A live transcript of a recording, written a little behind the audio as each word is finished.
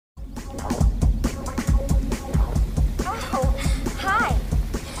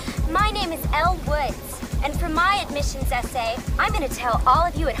Elle Woods. And for my admissions essay, I'm going to tell all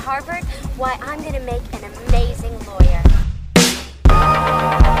of you at Harvard why I'm going to make an amazing lawyer.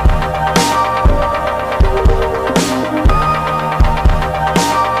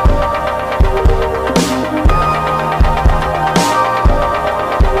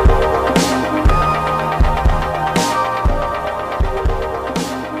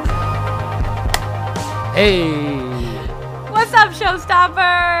 Hey! What's up,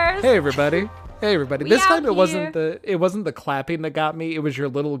 showstoppers? Hey, everybody. Hey, everybody. This time it wasn't here. the clapping that got me. It was your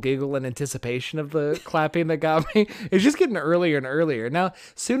little giggle in anticipation of the clapping that got me. It's just getting earlier and earlier. Now,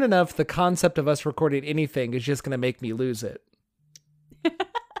 soon enough, the concept of us recording anything is just going to make me lose it.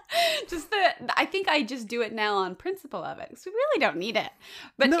 I think I just do it now on principle of it, because we really don't need it.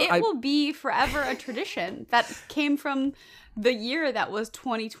 But No, it will be forever a tradition that came from the year that was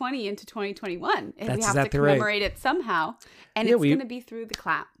 2020 into 2021. And That's we have exactly to commemorate it somehow. And Yeah, it's going to be through the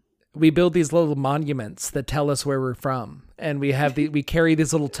clap. We build these little monuments that tell us where we're from, and we we carry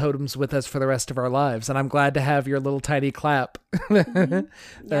these little totems with us for the rest of our lives. And I'm glad to have your little tiny clap to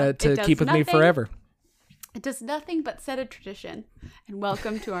keep with me forever. It does nothing but set a tradition. And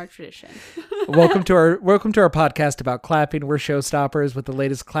welcome to our tradition. welcome to our podcast about clapping. We're showstoppers with the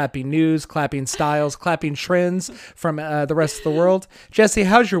latest clapping news, clapping styles, clapping trends from the rest of the world. Jesse,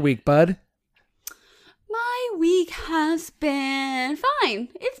 how's your week, bud? My week has been fine.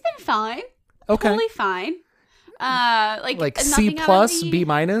 It's been fine. Okay. Totally fine. Like C nothing out of plus, the- B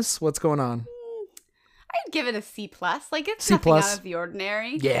minus. What's going on? I'd give it a C plus. Like it's C nothing plus? out of the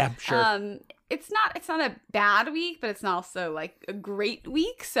ordinary. Yeah, sure. It's not a bad week, but it's not also like a great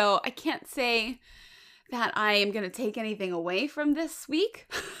week. So I can't say that I am going to take anything away from this week.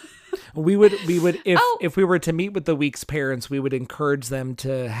 We would if we were to meet with the week's parents, we would encourage them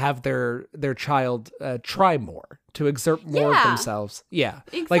to have their child try more, to exert more of themselves. Yeah.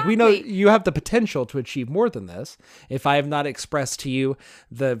 Exactly. Like, we know you have the potential to achieve more than this. If I have not expressed to you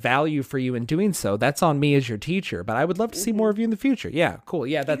the value for you in doing so, that's on me as your teacher, but I would love to see more of you in the future. Yeah, cool.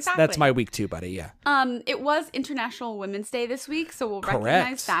 Yeah, that's my week too, buddy. Yeah. It was International Women's Day this week, so we'll Correct.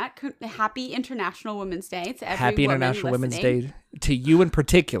 recognize that. Happy International Women's Day to every Happy woman International Women's listening. Day to you in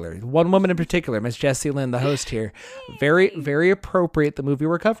particular. One woman in particular, Miss Jessy Lynn, the host here. Very, very appropriate, the movie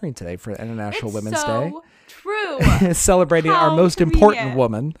we're covering today for International Women's Day. True. Celebrating our How most convenient. important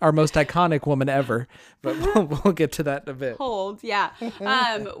woman, our most iconic woman ever. But we'll get to that in a bit. Hold, yeah.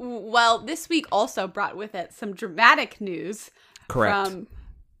 Well, this week also brought with it some dramatic news. Correct. From,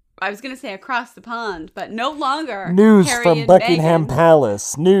 I was going to say across the pond, but no longer. News Harry from and Buckingham Meghan.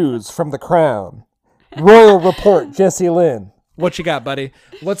 Palace. News from the Crown. Royal Report, Jessy Lynn. What you got, buddy?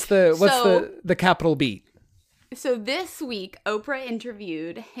 What's the capital beat? So this week, Oprah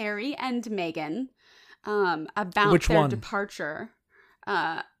interviewed Harry and Meghan about Which their one? departure.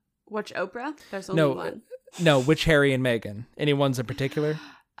 Which Oprah? There's only one. No, which Harry and Meghan? Any ones in particular?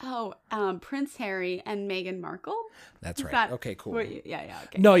 Oh, Prince Harry and Meghan Markle. That's Is right. that Okay, cool. Yeah,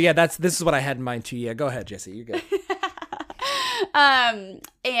 okay. No, yeah, this is what I had in mind too. Yeah, go ahead, Jesse. You go.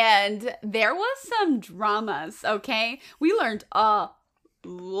 And there was some dramas, okay? We learned a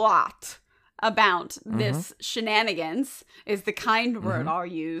lot about this shenanigans, is the kind word I'll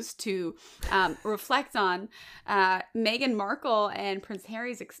use to reflect on Meghan Markle and Prince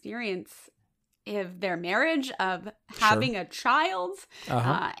Harry's experience of their marriage, of having a child,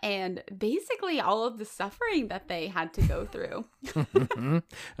 and basically all of the suffering that they had to go through. And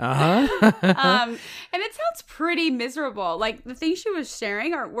it sounds pretty miserable. Like, the things she was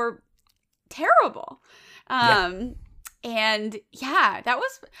sharing were terrible. And yeah,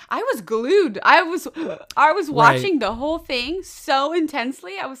 I was glued. I was watching the whole thing so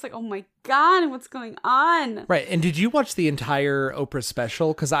intensely. I was like, oh my God, what's going on? Right. And did you watch the entire Oprah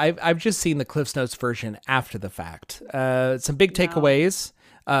special? Because I've just seen the Cliff's Notes version after the fact. Some big takeaways.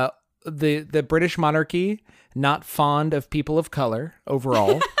 The British monarchy, not fond of people of color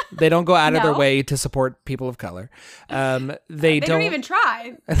overall. They don't go out of their way to support people of color. They don't even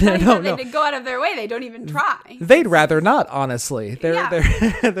try. No. They go out of their way. They don't even try. They'd rather not, honestly.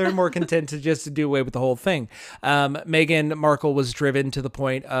 They're more content to just do away with the whole thing. Meghan Markle was driven to the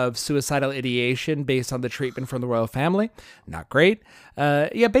point of suicidal ideation based on the treatment from the royal family. Not great.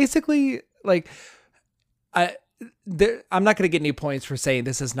 Basically, like, I'm not going to get any points for saying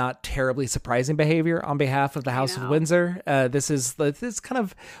this is not terribly surprising behavior on behalf of the House of Windsor. This is kind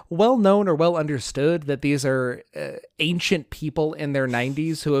of well known or well understood that these are ancient people in their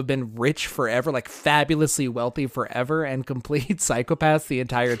 90s who have been rich forever, like fabulously wealthy forever, and complete psychopaths the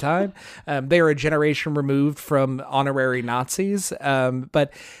entire time. They are a generation removed from honorary Nazis,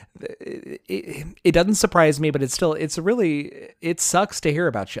 but it doesn't surprise me. But it sucks to hear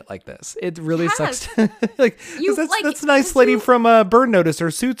about shit like this. It really sucks. That's a nice lady from Burn Notice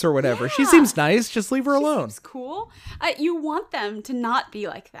or Suits or whatever. Yeah. She seems nice. Just leave her alone. Seems cool. You want them to not be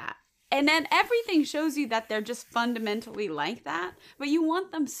like that. And then everything shows you that they're just fundamentally like that. But you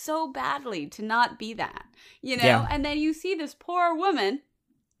want them so badly to not be that. You know? Yeah. And then you see this poor woman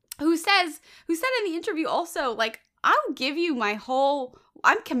who said in the interview also, like, I'll give you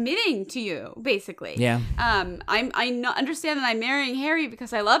I'm committing to you, basically. Yeah. I understand that I'm marrying Harry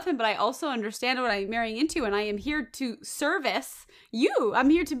because I love him, but I also understand what I'm marrying into, and I am here to service you. I'm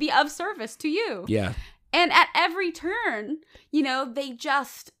here to be of service to you. Yeah. And at every turn, they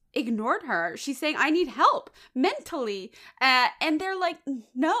just ignored her. She's saying, I need help mentally. And they're like,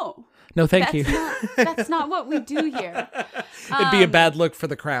 no. No, thank you. That's not what we do here. It'd be a bad look for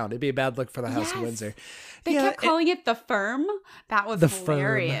the crown. It'd be a bad look for the House of Windsor. They kept calling it the firm. That was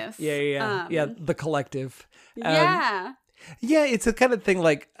hilarious. Firm. Yeah. The collective. Yeah. It's a kind of thing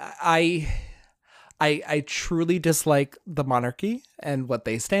like I truly dislike the monarchy and what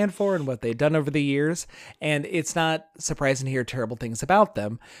they stand for and what they've done over the years. And it's not surprising to hear terrible things about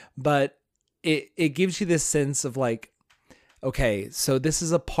them, but it gives you this sense of like, okay, so this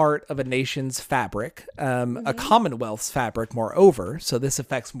is a part of a nation's fabric, a commonwealth's fabric, moreover. So this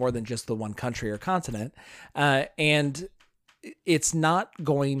affects more than just the one country or continent. And it's not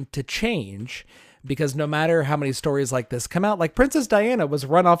going to change because no matter how many stories like this come out, like Princess Diana was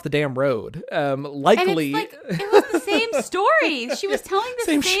run off the damn road. Likely. And it was the same story. She was telling the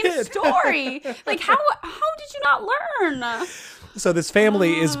same story. Like, how did you not learn? So this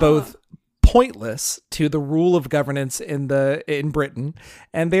family is both pointless to the rule of governance in Britain,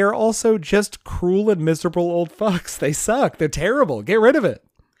 and they are also just cruel and miserable old fucks. They suck. They're terrible. Get rid of it.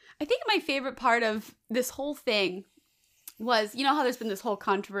 I think my favorite part of this whole thing was, how there's been this whole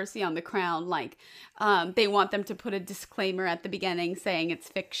controversy on The Crown, like they want them to put a disclaimer at the beginning saying it's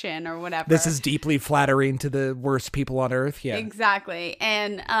fiction or whatever. This is deeply flattering to the worst people on earth. Yeah, exactly.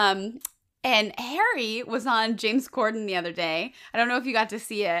 And Harry was on James Corden the other day. I don't know if you got to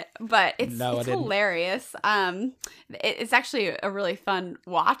see it, but it's hilarious. It's actually a really fun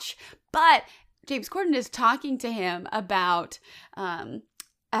watch. But James Corden is talking to him about the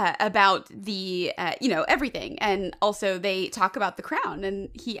everything, and also they talk about The Crown, and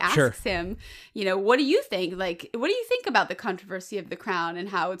he asks him, what do you think? Like, what do you think about the controversy of The Crown and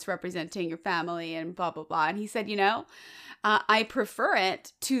how it's representing your family and blah blah blah? And he said, I prefer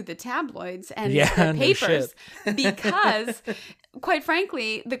it to the tabloids and the papers because, quite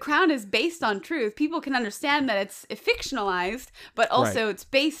frankly, The Crown is based on truth. People can understand that it's fictionalized, but also it's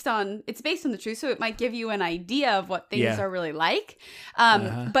based on the truth. So it might give you an idea of what things are really like.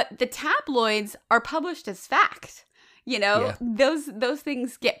 But the tabloids are published as fact. Those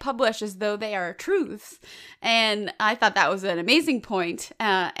things get published as though they are truths. And I thought that was an amazing point,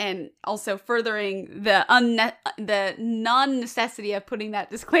 and also furthering the non-necessity of putting that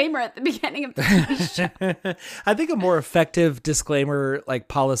disclaimer at the beginning of the TV show. I think a more effective disclaimer like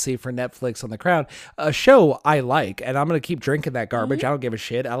policy for Netflix on The Crown, a show I like, and I'm going to keep drinking that garbage. I don't give a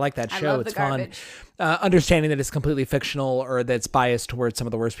shit. I like that show. I love it's the garbage. Fun. Understanding that it's completely fictional or that's biased towards some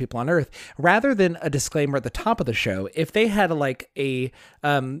of the worst people on earth, rather than a disclaimer at the top of the show, if they had a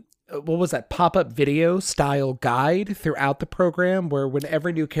what was that, pop-up video style guide throughout the program where when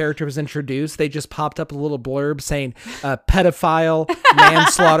every new character was introduced, they just popped up a little blurb saying pedophile,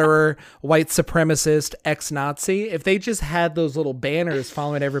 manslaughterer, white supremacist, ex-Nazi. If they just had those little banners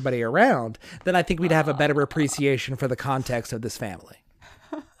following everybody around, then I think we'd have a better appreciation for the context of this family.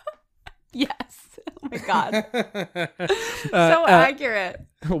 Yes. Oh my God. So accurate.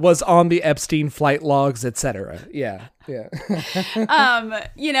 Was on the Epstein flight logs, etc. Yeah.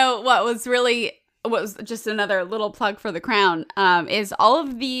 What was just another little plug for The Crown, is all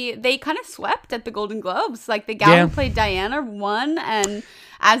of they kind of swept at the Golden Globes. Like the gal who played Diana won, and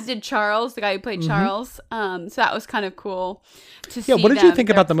as did Charles, the guy who played Charles. So that was kind of cool to see. Yeah, what did you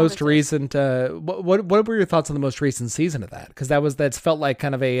think about the most recent? What were your thoughts on the most recent season of that? Because that's felt like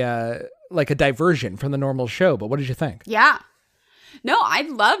kind of a diversion from the normal show. But what did you think? Yeah. No, I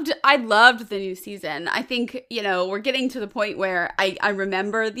loved the new season. I think, we're getting to the point where I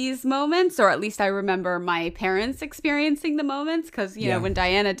remember these moments, or at least I remember my parents experiencing the moments, because, when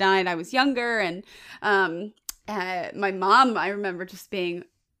Diana died, I was younger, and my mom, I remember just being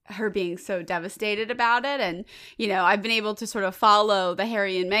so devastated about it. And, I've been able to sort of follow the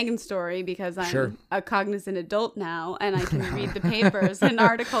Harry and Meghan story because I'm a cognizant adult now and I can read the papers and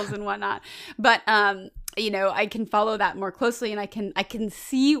articles and whatnot. But, I can follow that more closely, and I can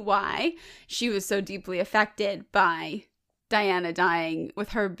see why she was so deeply affected by Diana dying, with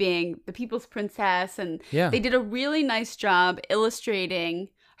her being the people's princess. And they did a really nice job illustrating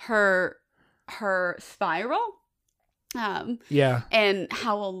her spiral. And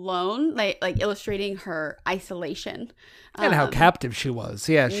how alone, like illustrating her isolation. And how captive she was.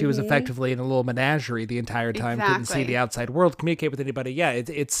 Yeah, she was effectively in a little menagerie the entire time. Exactly. Couldn't see the outside world, communicate with anybody. Yeah,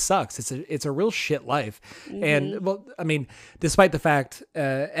 it sucks. It's a real shit life. And, well, I mean, despite the fact,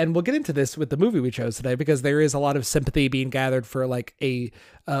 and we'll get into this with the movie we chose today, because there is a lot of sympathy being gathered for, like, a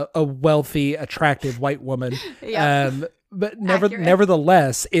wealthy, attractive white woman. But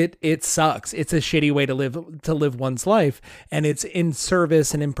nevertheless, it sucks. It's a shitty way to live one's life, and it's in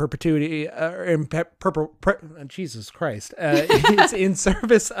service and in perpetuity. Jesus Christ! It's in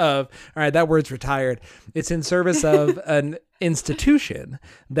service of. All right, that word's retired. It's in service of an institution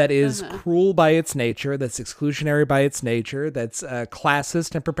that is cruel by its nature, that's exclusionary by its nature, that's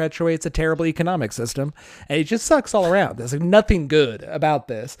classist and perpetuates a terrible economic system, and it just sucks all around. There's like nothing good about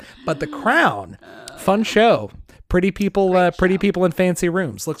this. But The Crown, fun show. Pretty people in fancy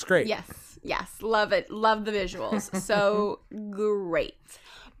rooms. Looks great. Yes. Love it. Love the visuals. So great.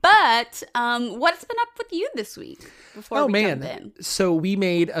 But what's been up with you this week before we jump in? So we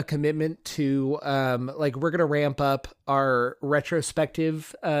made a commitment to we're gonna ramp up our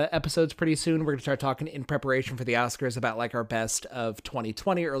retrospective episodes pretty soon. We're gonna start talking in preparation for the Oscars about like our best of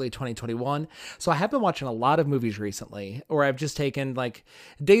 2020, early 2021. So I have been watching a lot of movies recently, or I've just taken like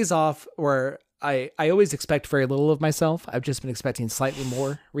days off where I always expect very little of myself. I've just been expecting slightly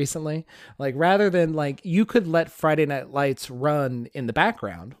more recently. Like, rather than like, you could let Friday Night Lights run in the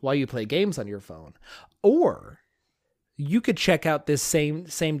background while you play games on your phone, or you could check out this same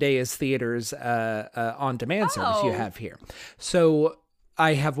day as theaters on demand service you have here. So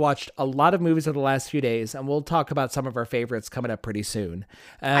I have watched a lot of movies over the last few days, and we'll talk about some of our favorites coming up pretty soon.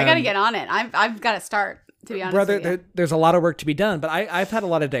 I got to get on it. I've got to start. To be honest, brother, there's a lot of work to be done, but I've had a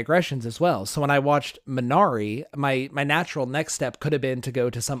lot of digressions as well. So when I watched Minari, my natural next step could have been to go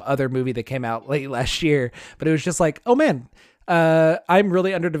to some other movie that came out late last year, but it was just like, oh man, I'm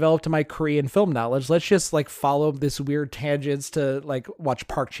really underdeveloped in my Korean film knowledge. Let's just like follow this weird tangents to like watch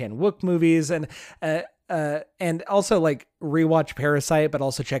Park Chan-wook movies and also like rewatch Parasite, but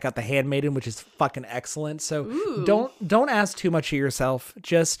also check out The Handmaiden, which is fucking excellent. So don't ask too much of yourself.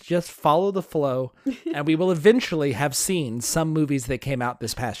 Just follow the flow, and we will eventually have seen some movies that came out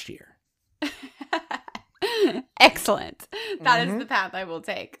this past year. Excellent. That is the path I will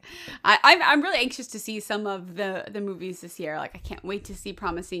take. I'm really anxious to see some of the movies this year. Like, I can't wait to see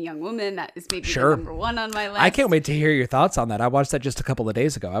Promising Young Woman. That is maybe the number one on my list. I can't wait to hear your thoughts on that. I watched that just a couple of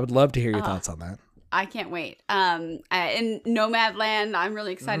days ago. I would love to hear your thoughts on that. I can't wait. And Nomadland, I'm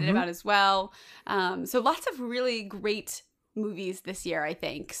really excited about as well. So lots of really great movies this year, I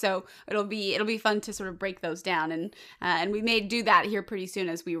think. So it'll be fun to sort of break those down, and we may do that here pretty soon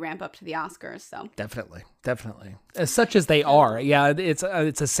as we ramp up to the Oscars. So definitely, as such as they are. Yeah, it's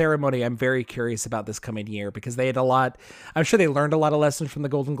a ceremony I'm very curious about this coming year, because they had a lot. I'm sure they learned a lot of lessons from the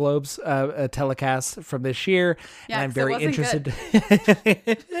Golden Globes telecast from this year, and I'm very interested.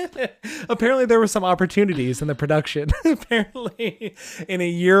 Apparently, there were some opportunities in the production. Apparently, in a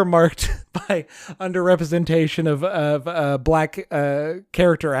year marked by underrepresentation of Black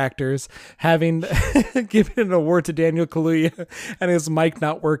character actors, having given an award to Daniel Kaluuya and his mic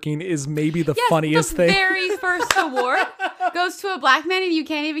not working is maybe the funniest thing. The very first award goes to a Black man, and you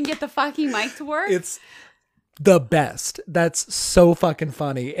can't even get the fucking mic to work. It's the best. That's so fucking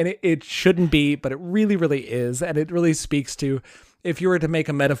funny, and it shouldn't be, but it really, really is, and it really speaks to, if you were to make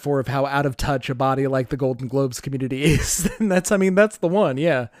a metaphor of how out of touch a body like the Golden Globes community is, then that's the one.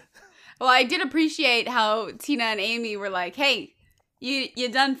 Yeah. Well, I did appreciate how Tina and Amy were like, hey, you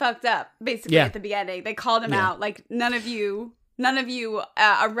done fucked up, basically, at the beginning. They called him out, like, none of you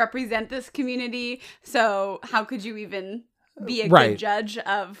represent this community, so how could you even be a good judge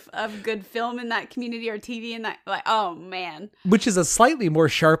of good film in that community or TV in that, like, oh man. Which is a slightly more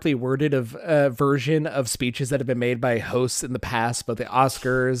sharply worded version of speeches that have been made by hosts in the past, but the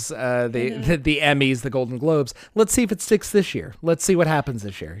Oscars, the Emmys, the Golden Globes. Let's see if it sticks this year. Let's see what happens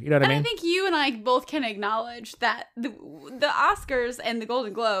this year. You know what I mean? I think you and I both can acknowledge that the Oscars and the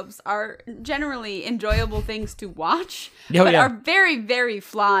Golden Globes are generally enjoyable things to watch, but are very, very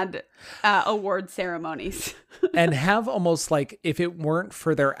flawed award ceremonies. And have almost almost like if it weren't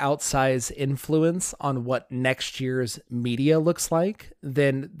for their outsized influence on what next year's media looks like,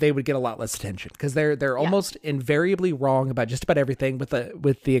 then they would get a lot less attention, because they're almost invariably wrong about just about everything, with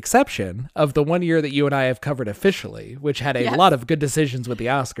the exception of the one year that you and I have covered officially, which had a lot of good decisions with the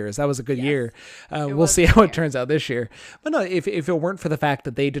Oscars. That was a good year. We'll see how it turns out this year. But no, if it weren't for the fact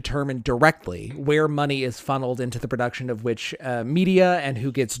that they determine directly where money is funneled into the production of which media, and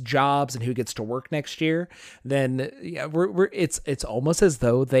who gets jobs and who gets to work next year, then it's almost as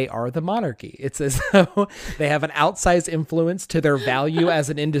though they are the monarchy. It's as though they have an outsized influence to their value as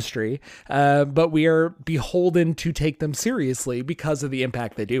an industry, but we are beholden to take them seriously because of the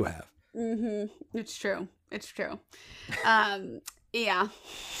impact they do have. Mm-hmm. It's true. Yeah.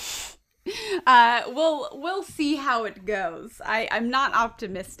 We'll see how it goes. I'm not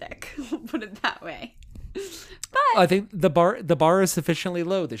optimistic. Put it that way. But I think the bar is sufficiently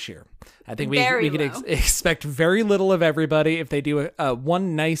low this year. I think we can expect very little of everybody. If they do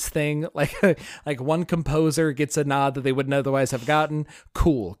one nice thing, like one composer gets a nod that they wouldn't otherwise have gotten,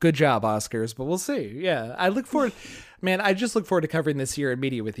 cool, good job, Oscars. But we'll see. Yeah, I look forward. Man, I just look forward to covering this year in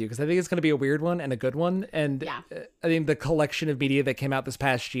media with you, because I think it's going to be a weird one and a good one. And I think the collection of media that came out this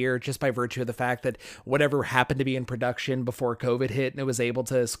past year, just by virtue of the fact that whatever happened to be in production before COVID hit and it was able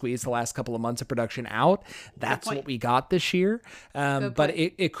to squeeze the last couple of months of production out, that's what we got this year. But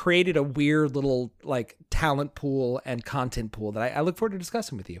it created a weird little like talent pool and content pool that I look forward to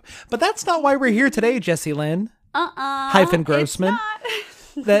discussing with you. But that's not why we're here today, Jessy Lynn. Hyphen Grossman.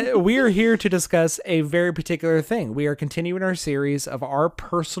 That we are here to discuss a very particular thing. We are continuing our series of our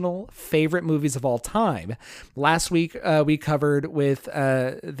personal favorite movies of all time. Last week, we covered with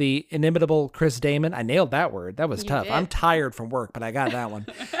the inimitable Chris Damon. I nailed that word. That was tough. I'm tired from work, but I got that one.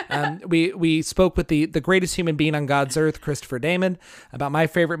 We spoke with the greatest human being on God's earth, Christopher Damon, about my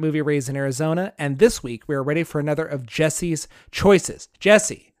favorite movie, Raised in Arizona. And this week, we are ready for another of Jessy's choices.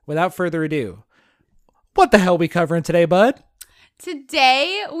 Jessy, without further ado, what the hell are we covering today, bud?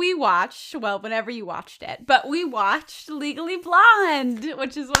 Today we watched, well, whenever you watched it, but we watched Legally Blonde,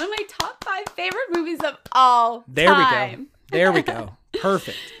 which is one of my top 5 favorite movies of all time. There we go.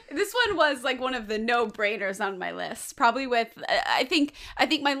 Perfect. This one was like one of the no-brainers on my list. Probably with, I think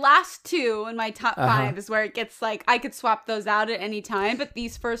my last 2 in my top 5 is where it gets like, I could swap those out at any time, but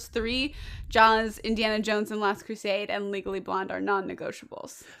these first 3, Jaws, Indiana Jones and Last Crusade, and Legally Blonde are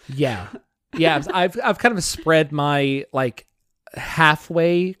non-negotiables. Yeah. Yeah. I've kind of spread my like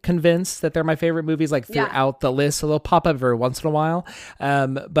halfway convinced that they're my favorite movies like throughout the list, so they'll pop up every once in a while.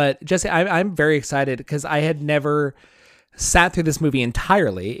 But Jessy, I'm very excited because I had never sat through this movie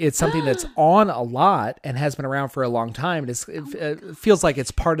entirely. It's something that's on a lot and has been around for a long time. It feels like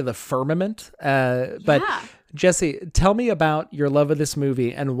it's part of the firmament. But Jessy, tell me about your love of this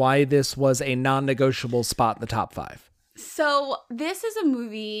movie and why this was a non-negotiable spot in the top 5. So this is a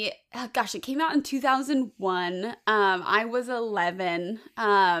movie, gosh, it came out in 2001. I was 11.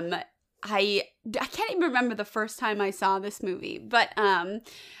 I can't even remember the first time I saw this movie, but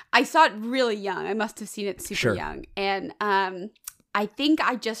I saw it really young. I must have seen it super young. And I think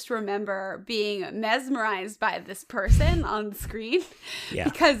I just remember being mesmerized by this person on the screen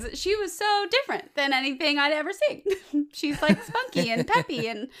because she was so different than anything I'd ever seen. She's like spunky and peppy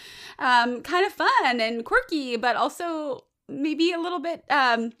and kind of fun and quirky, but also maybe a little bit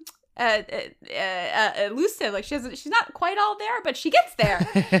elusive. Like she's not quite all there, but she gets there.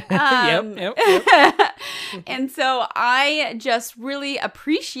 Yep. And so I just really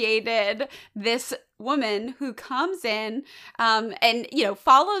appreciated this woman who comes in and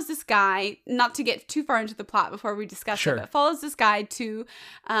follows this guy, not to get too far into the plot before we discuss it, but follows this guy to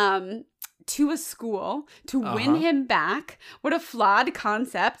a school to win him back. What a flawed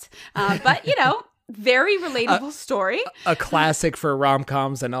concept, but very relatable story. A classic for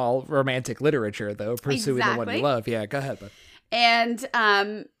rom-coms and all romantic literature, though, pursuing the one you love. Yeah, go ahead, bud.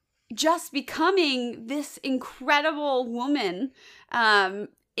 And just becoming this incredible woman,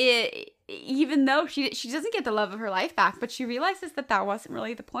 even though she doesn't get the love of her life back, but she realizes that wasn't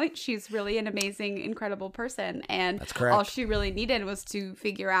really the point. She's really an amazing, incredible person. And that's correct. All she really needed was to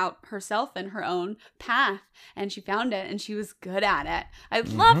figure out herself and her own path. And she found it, and she was good at it. I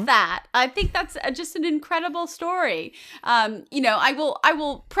love that. I think that's just an incredible story. I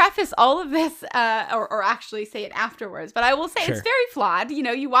will preface all of this, or actually say it afterwards, but I will say it's very flawed.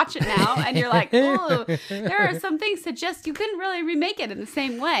 You watch it now, and you're like, oh, there are some things that just, you couldn't really remake it in the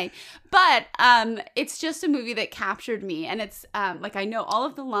same way. But it's just a movie that captured me, and it's like I know all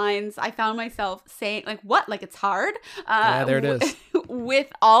of the lines. I found myself saying like, "What? Like it's hard." Yeah, there it is. With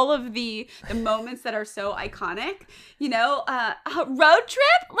all of the moments that are so iconic, road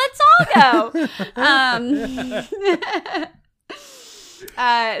trip. Let's all go.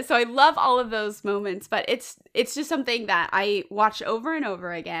 So I love all of those moments, but it's just something that I watch over and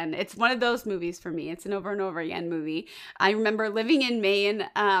over again. It's one of those movies for me. It's an over and over again movie. I remember living in Maine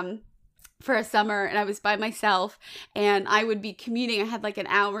for a summer, and I was by myself, and I would be commuting. I had like an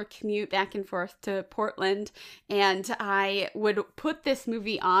hour commute back and forth to Portland, and I would put this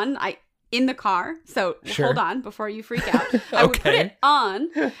movie on. In the car. So hold on before you freak out. I would put it on,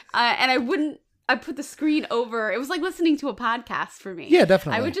 and I put the screen over. It was like listening to a podcast for me. Yeah,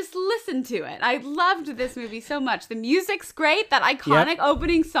 definitely. I would just listen to it. I loved this movie so much. The music's great. That iconic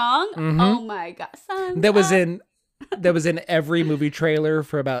opening song. Oh my God. That was in every movie trailer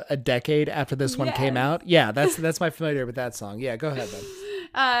for about a decade after this one came out. Yeah, that's my familiar with that song. Yeah, go ahead, then.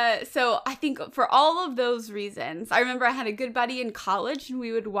 So I think for all of those reasons, I remember I had a good buddy in college, and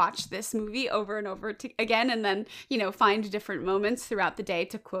we would watch this movie over and over again, and then, find different moments throughout the day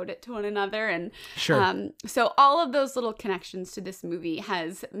to quote it to one another. And so all of those little connections to this movie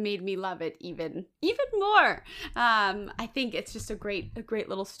has made me love it even more. I think it's just a great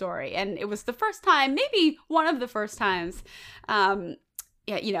little story. And it was the first time, maybe one of the first times, at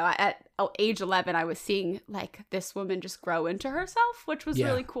age 11, I was seeing like this woman just grow into herself, which was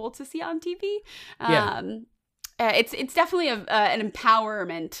really cool to see on TV. It's definitely an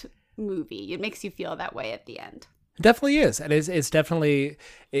empowerment movie. It makes you feel that way at the end. It definitely is. And it's definitely,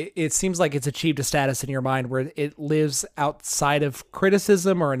 it seems like it's achieved a status in your mind where it lives outside of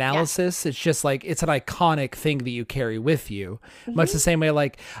criticism or analysis. It's just like, it's an iconic thing that you carry with you. Much the same way,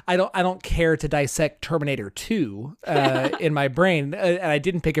 like, I don't care to dissect Terminator 2 in my brain. And I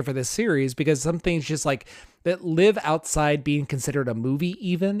didn't pick it for this series because some things just like, that live outside being considered a movie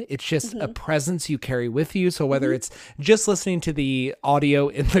even. It's just a presence you carry with you. So whether it's just listening to the audio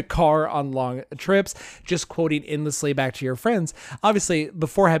in the car on long trips, just quoting endlessly back to your friends. Obviously,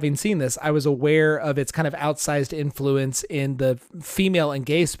 before having seen this, I was aware of its kind of outsized influence in the female and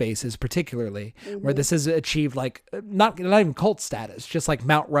gay spaces, particularly, where this has achieved like not even cult status, just like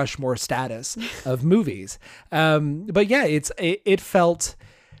Mount Rushmore status of movies. But yeah, it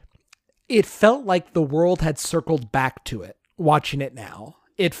felt like the world had circled back to it watching it now.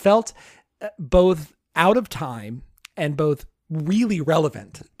 It felt both out of time and both really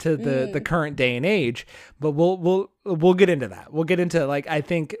relevant to the current day and age, but we'll get into that. We'll get into, like, I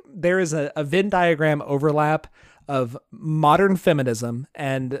think there is a Venn diagram overlap of modern feminism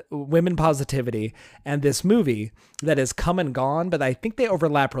and women positivity and this movie that has come and gone, but I think they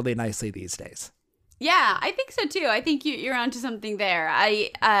overlap really nicely these days. Yeah, I think so too. I think you're onto something there.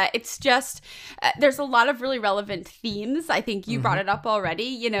 It's just there's a lot of really relevant themes. I think you brought it up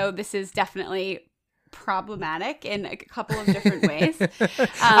already. This is definitely problematic in a couple of different ways.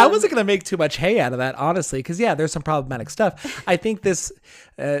 I wasn't going to make too much hay out of that, honestly, because there's some problematic stuff. I think this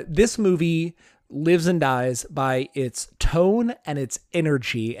movie lives and dies by its tone and its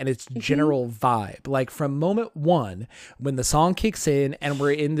energy and its general vibe. Like from moment one, when the song kicks in and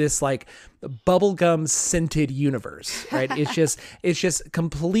we're in this like bubblegum scented universe, right? It's just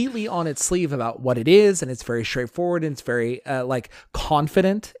completely on its sleeve about what it is. And it's very straightforward. And it's very like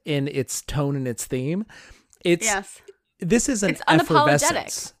confident in its tone and its theme. This is an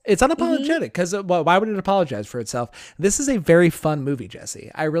effervescence. It's unapologetic because why would it apologize for itself? This is a very fun movie, Jesse.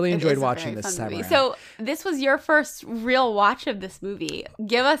 I really enjoyed watching this time around. So this was your first real watch of this movie.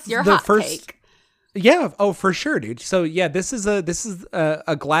 Give us your hot take. Yeah. Oh, for sure, dude. So yeah, this is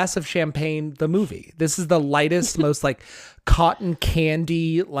a glass of champagne, the movie. This is the lightest, most like cotton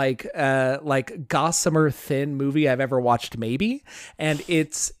candy, like gossamer thin movie I've ever watched, maybe. And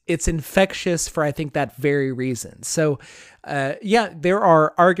it's infectious for, I think, that very reason. So there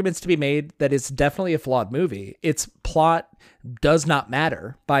are arguments to be made that it's definitely a flawed movie. Its plot does not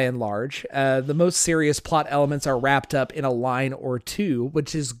matter by and large. The most serious plot elements are wrapped up in a line or two,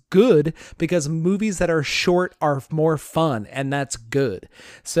 which is good because movies that are short are more fun, and that's good.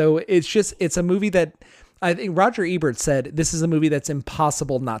 So it's a movie that I think Roger Ebert said this is a movie that's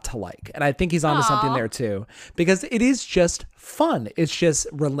impossible not to like. And I think he's onto something there too, because it is just fun. It's just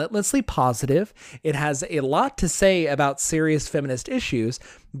relentlessly positive. It has a lot to say about serious feminist issues,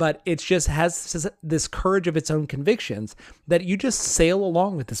 but it just has this courage of its own convictions that you just sail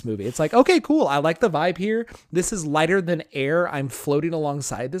along with this movie. It's like, okay, cool. I like the vibe here. This is lighter than air. I'm floating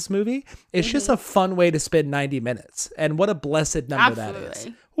alongside this movie. It's just a fun way to spend 90 minutes. And what a blessed number that is.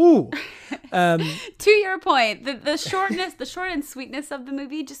 Ooh. To your point, the shortness, the short and sweetness of the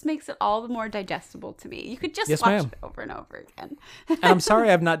movie just makes it all the more digestible to me. You could just watch it over and over again. And I'm sorry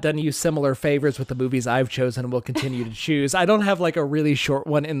I've not done you similar favors with the movies I've chosen and will continue to choose. I don't have like a really short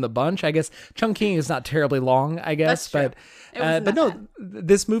one in the bunch. I guess Chungking is not terribly long, I guess. But no,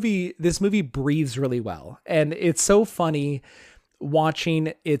 this movie breathes really well. And it's so funny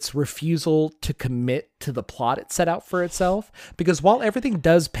watching its refusal to commit to the plot it set out for itself. Because while everything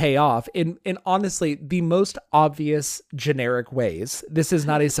does pay off in honestly the most obvious generic ways, this is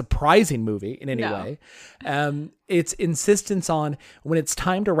not a surprising movie in any way. Its insistence on when it's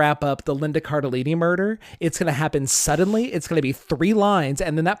time to wrap up the Linda Cardellini murder, it's going to happen suddenly. It's going to be 3 lines,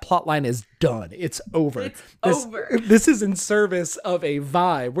 and then that plot line is done. It's over. This is in service of a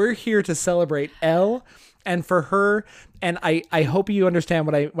vibe. We're here to celebrate Elle, and for her, and I hope you understand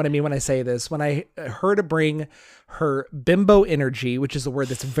what I mean when I say this. When her to bring her bimbo energy, which is a word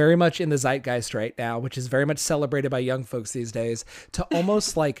that's very much in the zeitgeist right now, which is very much celebrated by young folks these days, to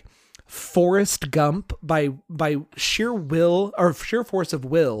almost like Forrest Gump by sheer will or sheer force of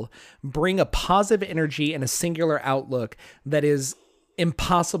will, bring a positive energy and a singular outlook that is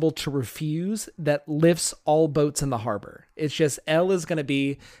impossible to refuse, that lifts all boats in the harbor. It's just, Elle is going to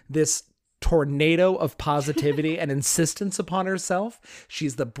be this tornado of positivity and insistence upon herself.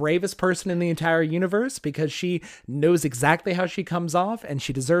 She's the bravest person in the entire universe because she knows exactly how she comes off, and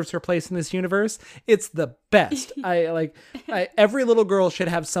she deserves her place in this universe. It's the best. Every little girl should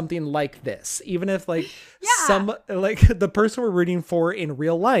have something like this, even if the person we're rooting for in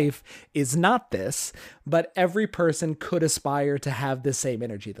real life is not this, but every person could aspire to have the same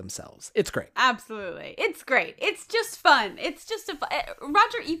energy themselves. It's great. Absolutely. It's great. It's just fun. It's just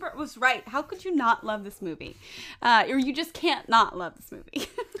Roger Ebert was right. How could you not love this movie? Or you just can't not love this movie.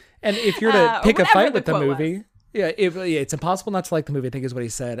 And if you're to pick a fight with the movie, it's impossible not to like the movie, I think is what he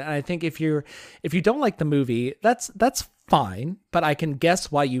said. And I think if you don't like the movie, that's fine, but I can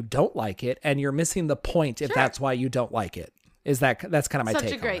guess why you don't like it, and you're missing the point if that's why you don't like it. That's kind of my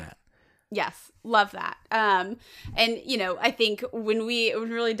take on that. Yes, love that. And I think when we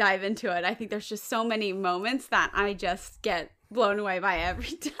really dive into it, I think there's just so many moments that I just get blown away by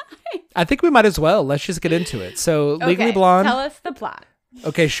every time. I think we might as well. Let's just get into it. So, Legally Blonde. Tell us the plot.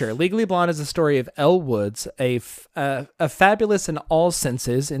 Okay, sure. Legally Blonde is the story of Elle Woods, a fabulous in all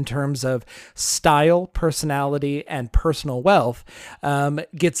senses in terms of style, personality, and personal wealth,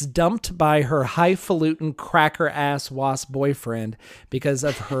 gets dumped by her highfalutin cracker-ass wasp boyfriend because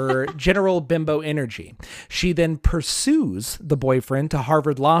of her general bimbo energy. She then pursues the boyfriend to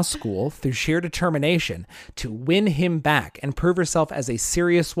Harvard Law School through sheer determination to win him back and prove herself as a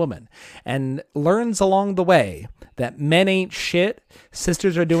serious woman, and learns along the way that men ain't shit,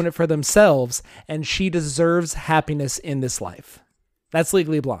 sisters are doing it for themselves, and she deserves happiness in this life. That's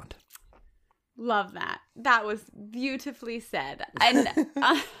Legally Blonde. Love that. That was beautifully said. And,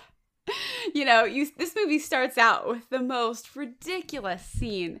 this movie starts out with the most ridiculous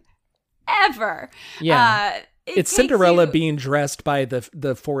scene ever. Yeah. It's Cinderella being dressed by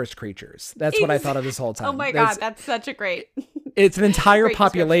the forest creatures. That's what I thought of this whole time. Oh my God, that's such a great... It's an entire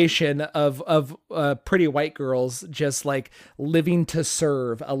population of pretty white girls just like living to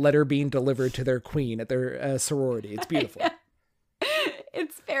serve, a letter being delivered to their queen at their sorority. It's beautiful.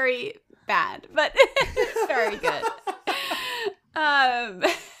 It's very bad, but it's very good.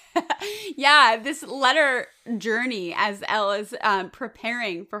 This letter journey as Elle is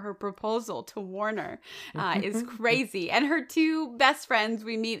preparing for her proposal to Warner is crazy. And her 2 best friends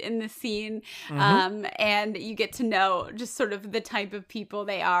we meet in the scene, and you get to know just sort of the type of people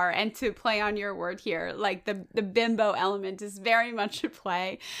they are. And to play on your word here, like the bimbo element is very much at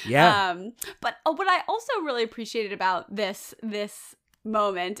play. Yeah. But what I also really appreciated about this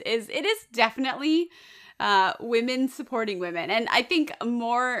moment is it is definitely women supporting women. And I think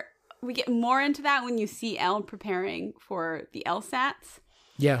we get more into that when you see Elle preparing for the LSATs.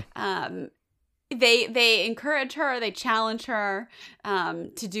 Yeah. They encourage her, they challenge her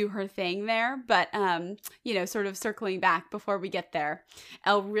to do her thing there. But, sort of circling back before we get there,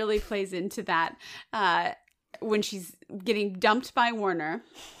 Elle really plays into that when she's getting dumped by Warner,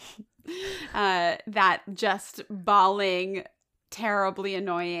 that just bawling, terribly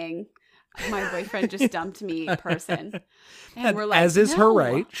annoying, my boyfriend just dumped me person. And we're like, as is her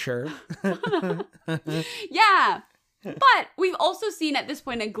right, sure. Yeah. But we've also seen at this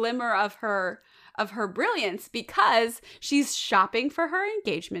point a glimmer of her brilliance, because she's shopping for her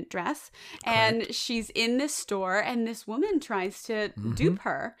engagement dress, and she's in this store, and this woman tries to dupe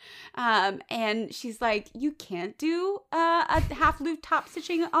her, and she's like, you can't do a half loop top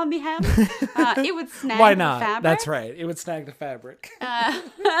stitching on the hem. It would snag Why not? the fabric. That's right, it would snag the fabric.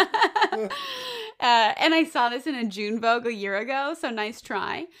 And I saw this in a June Vogue a year ago, so nice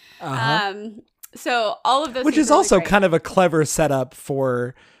try. So all of those, which is really also great. kind of a clever setup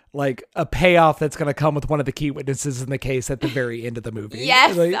for like a payoff that's going to come with one of the key witnesses in the case at the very end of the movie.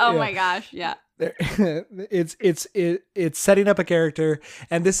 Yes. My gosh. Yeah. It's setting up a character,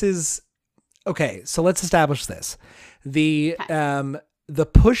 and this is Okay, so let's establish this. The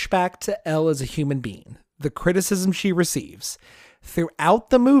pushback to Elle as a human being, the criticism she receives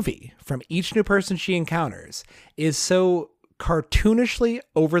throughout the movie from each new person she encounters is so cartoonishly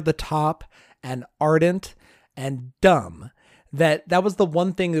over the top and ardent and dumb that was the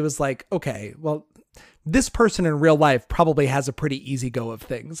one thing that was like, okay, well, this person in real life probably has a pretty easy go of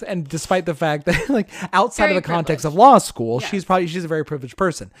things. And despite the fact that like outside Very of the context of privileged. law school, Yeah. she's a very privileged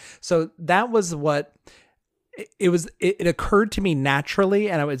person. So that was what it occurred to me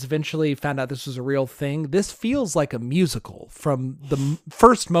naturally. And I was eventually found out this was a real thing. This feels like a musical from the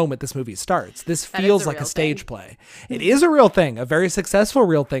first moment this movie starts. This That is feels a like a real stage thing. play. It is a real thing, a very successful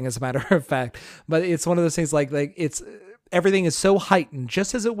real thing, as a matter of fact. But it's one of those things like it's, everything is so heightened,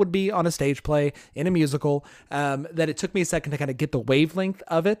 just as it would be on a stage play in a musical, that it took me a second to kind of get the wavelength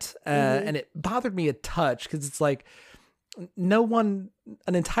of it. And it bothered me a touch because it's like an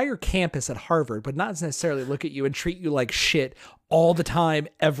entire campus at Harvard would not necessarily look at you and treat you like shit all the time,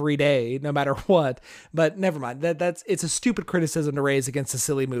 every day, no matter what. But never mind. It's a stupid criticism to raise against a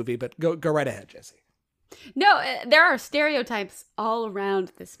silly movie, but go right ahead, Jesse. No, there are stereotypes all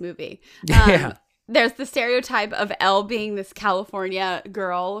around this movie. Yeah. There's the stereotype of Elle being this California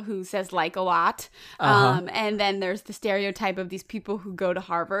girl who says like a lot. And then there's the stereotype of these people who go to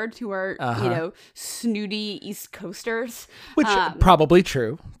Harvard who are, snooty East Coasters. Which probably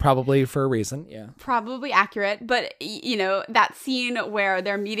true, probably for a reason. Yeah. Probably accurate. But, that scene where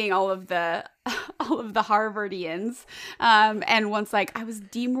they're meeting all of the Harvardians, and one's like, I was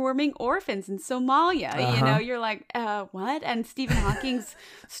deworming orphans in Somalia. You're like, what? And Stephen Hawking's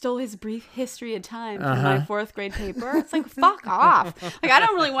stole his brief history of time from my fourth grade paper. It's like, fuck off. Like, I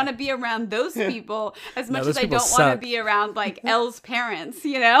don't really want to be around those people as much those as I people don't want suck. to be around like Elle's parents.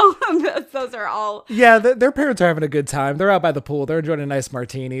 Those are all. Yeah, their parents are having a good time. They're out by the pool. They're enjoying a nice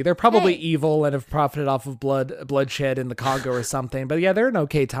martini. They're probably Hey. evil and have profited off of bloodshed in the Congo or something. But yeah, they're an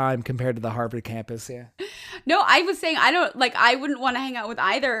okay time compared to the Harvard campus. Yeah. No, I was saying I wouldn't want to hang out with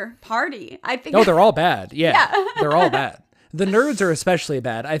either party. I think. No, they're all bad. Yeah. Yeah. They're all bad. The nerds are especially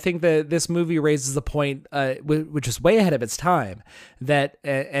bad. I think that this movie raises the point, which is way ahead of its time, that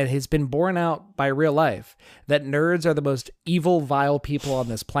and has been borne out by real life, that nerds are the most evil, vile people on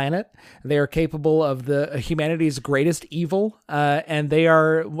this planet. They are capable of humanity's greatest evil, and they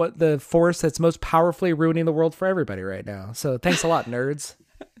are the force that's most powerfully ruining the world for everybody right now. So thanks a lot, nerds.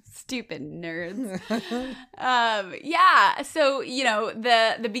 Stupid nerds. Yeah. So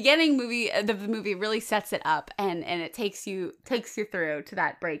the beginning the movie really sets it up, and it takes you through to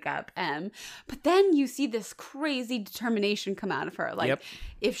that breakup. But then you see this crazy determination come out of her. Like, Yep.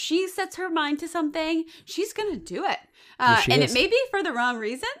 if she sets her mind to something, she's gonna do it. She And is. it may be for the wrong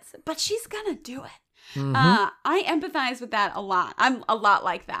reasons, but she's gonna do it. I empathize with that a lot. I'm a lot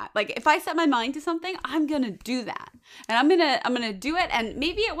like that. Like, if I set my mind to something, I'm gonna do that, and I'm gonna do it. And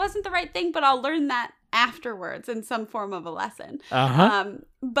maybe it wasn't the right thing, but I'll learn that afterwards in some form of a lesson.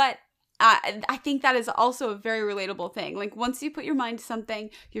 But I think that is also a very relatable thing. Like, once you put your mind to something,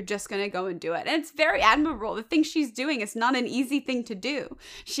 you're just gonna go and do it, and it's very admirable. The thing she's doing is not an easy thing to do.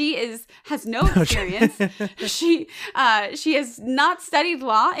 She has no experience. She has not studied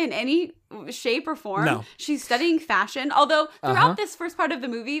law in any shape or form. No. She's studying fashion, although throughout this first part of the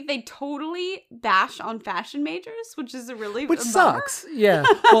movie they totally bash on fashion majors, which is a really Which a bummer. sucks. Yeah.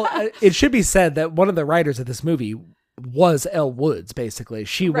 Well, it should be said that one of the writers of this movie was Elle Woods, basically.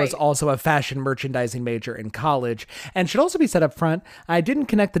 She was Right. also a fashion merchandising major in college. And should also be said up front, I didn't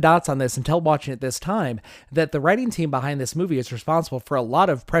connect the dots on this until watching it this time, that the writing team behind this movie is responsible for a lot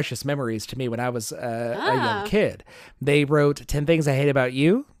of precious memories to me when I was a young kid. They wrote 10 Things I Hate About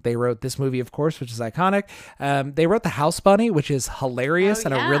You. They wrote this movie, of course, which is iconic. They wrote The House Bunny, which is hilarious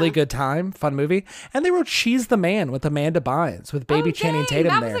and a really good time, fun movie. And they wrote She's the Man with Amanda Bynes, with baby Channing Tatum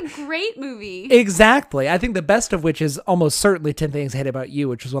that there. was a great movie. Exactly. I think the best of which is almost certainly 10 Things I Hate About You,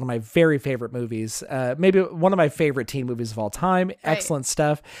 which was one of my very favorite movies. Maybe one of my favorite teen movies of all time. Excellent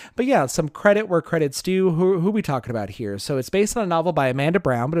stuff. But yeah, some credit where credit's due. Who we talking about here? So it's based on a novel by Amanda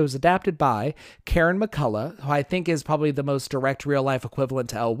Brown, but it was adapted by Karen McCullough, who I think is probably the most direct real life equivalent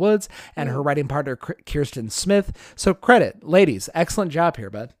to Elle Woods, and her writing partner, Kirsten Smith. So credit. Ladies, excellent job here,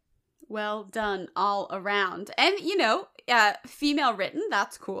 bud. Well done all around. And, female written,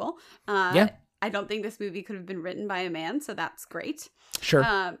 that's cool. Yeah. I don't think this movie could have been written by a man, so that's great. Sure.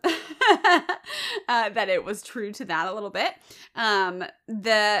 That it was true to that a little bit.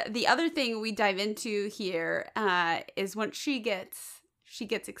 The other thing we dive into here is when she gets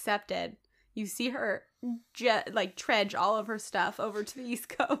accepted you see her like trudge all of her stuff over to the East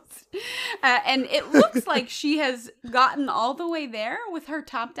Coast. And it looks like she has gotten all the way there with her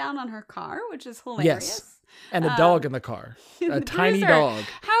top down on her car, which is hilarious. Yes. And a dog in the car. A tiny Bruiser. dog.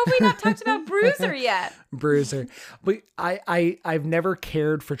 How have we not talked about Bruiser yet? Bruiser. But I've never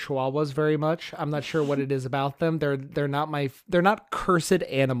cared for Chihuahuas very much. I'm not sure what it is about them. They're not cursed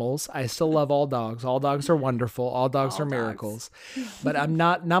animals. I still love all dogs. All dogs are wonderful. All dogs are miracles. But I'm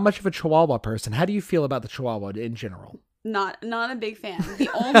not much of a Chihuahua person. How do you feel about the Chihuahua in general? Not a big fan. The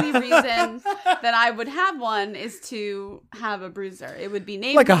only reason that I would have one is to have a Bruiser. It would be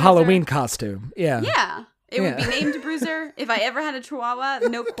named like a Bruiser. Halloween costume. Yeah. Yeah. It would be named Bruiser. If I ever had a Chihuahua,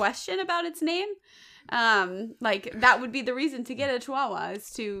 no question about its name. Like that would be the reason to get a Chihuahua,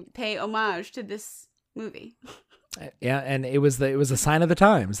 is to pay homage to this movie. Yeah, and it was a sign of the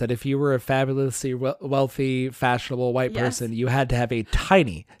times that if you were a fabulously wealthy, fashionable white person, you had to have a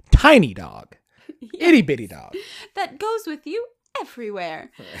tiny dog. Itty bitty dog. That goes with you everywhere.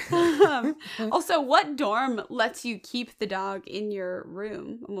 Also, what dorm lets you keep the dog in your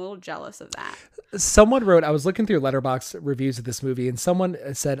room? I'm a little jealous of that. Someone wrote, I was looking through Letterboxd reviews of this movie, and someone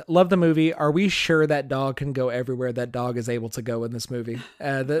said, love the movie. Are we sure that dog can go everywhere that dog is able to go in this movie?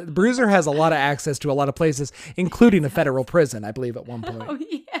 The Bruiser has a lot of access to a lot of places, including a federal prison, I believe, at one point. Oh,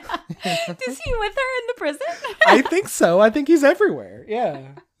 yeah. Is he with her in the prison? I think so. I think he's everywhere. Yeah.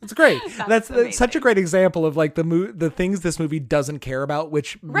 It's great. That's such a great example of like the things this movie doesn't care about,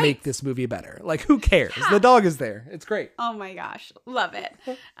 which make this movie better. Like, who cares? The dog is there. It's great. Oh my gosh, love it.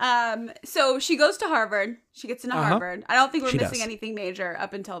 So she goes to Harvard. She gets into Harvard. I don't think we're missing anything major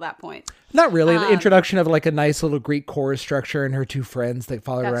up until that point. Not really. The introduction of like a nice little Greek chorus structure and her two friends that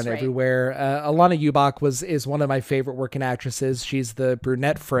follow around everywhere. Alana Ubach is one of my favorite working actresses. She's the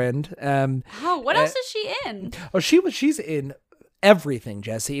brunette friend. What else is she in? Oh, she's in everything,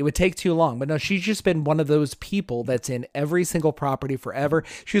 Jesse. It would take too long, but no, she's just been one of those people that's in every single property forever.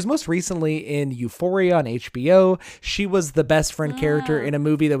 She was most recently in Euphoria on HBO. She was the best friend character in a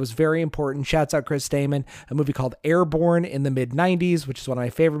movie that was very important. Shouts out Chris Damon, a movie called Airborne in the mid-90s, which is one of my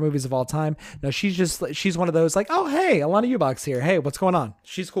favorite movies of all time. No, she's one of those like, oh, hey, Alana Ubach's here. Hey, what's going on?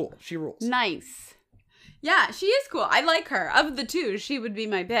 She's cool. She rules. Nice. Yeah, she is cool. I like her. Of the two, she would be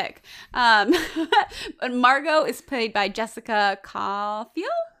my pick. Margot is played by Jessica Caulfield.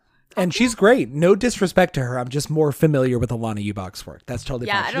 And she's great. No disrespect to her. I'm just more familiar with Alana Ubach's work. That's totally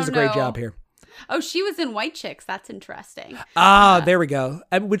fine. She does a great job here. Oh, she was in White Chicks. That's interesting. There we go.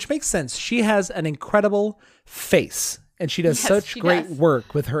 Which makes sense. She has an incredible face. And she does such great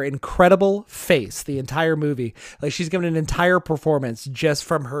work with her incredible face the entire movie. Like, she's given an entire performance just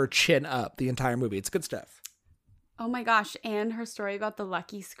from her chin up the entire movie. It's good stuff. Oh my gosh. And her story about the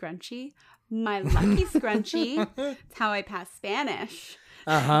lucky scrunchie. My lucky scrunchie. It's how I pass Spanish.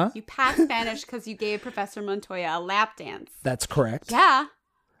 You pass Spanish because you gave Professor Montoya a lap dance. That's correct. Yeah.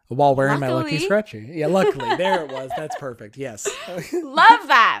 While wearing my lucky scrunchie. Yeah, luckily. There it was. That's perfect. Yes. Love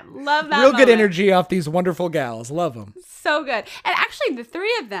that. Love that. Real good energy off these wonderful gals. Love them. So good. And actually, the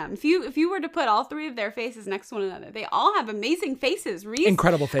three of them, if you were to put all three of their faces next to one another, they all have amazing faces. Reese,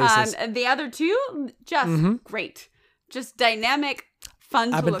 incredible faces. The other two, just great. Just dynamic,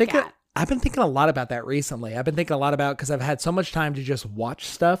 fun to look at. I've been thinking a lot about that recently. I've been thinking a lot about, because I've had so much time to just watch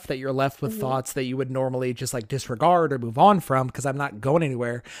stuff that you're left with thoughts that you would normally just like disregard or move on from because I'm not going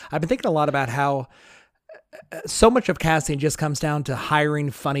anywhere. I've been thinking a lot about how so much of casting just comes down to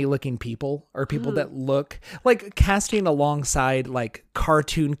hiring funny looking people or people that look like casting alongside like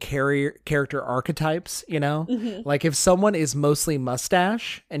cartoon character archetypes, you know, like if someone is mostly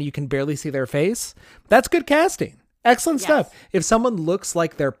mustache and you can barely see their face, that's good casting. Excellent stuff. If someone looks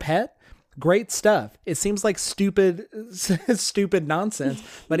like their pet, great stuff. It seems like stupid nonsense,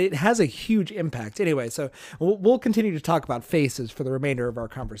 but it has a huge impact. Anyway, so we'll continue to talk about faces for the remainder of our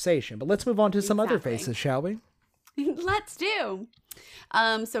conversation, but let's move on to some other faces, shall we? Let's do.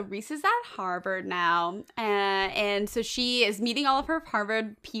 So Reese is at Harvard now, and so she is meeting all of her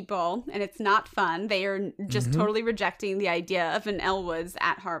Harvard people, and it's not fun. They are just totally rejecting the idea of an Elwoods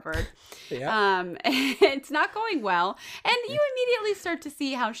at Harvard. It's not going well, and you immediately start to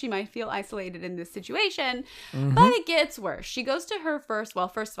see how she might feel isolated in this situation, but it gets worse. She goes to her first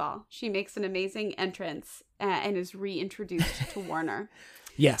of all, she makes an amazing entrance and is reintroduced to Warner.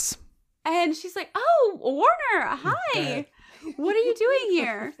 Yes. And she's like, oh, Warner, hi. What are you doing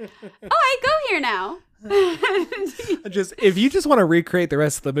here? Oh, I go here now. If you just want to recreate the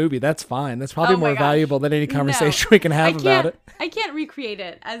rest of the movie, that's fine. That's probably more valuable than any conversation we can have about it. I can't recreate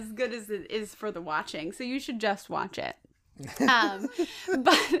it as good as it is for the watching, so you should just watch it.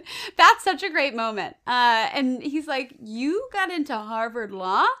 But that's such a great moment. And he's like, you got into Harvard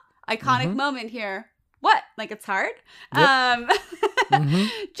Law? iconic moment here. What? Like, it's hard?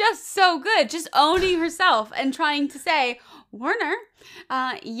 Just so good. Just owning herself and trying to say, Warner,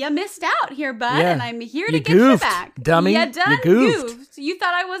 you missed out here, bud, and I'm here to get you back. Dummy. You done You goofed. goofed. You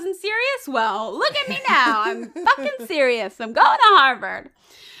thought I wasn't serious? Well, look at me now. I'm fucking serious. I'm going to Harvard.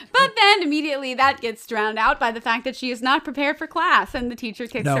 But then immediately that gets drowned out by the fact that she is not prepared for class and the teacher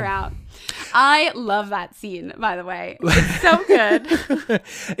kicks her out. I love that scene, by the way. It's so good.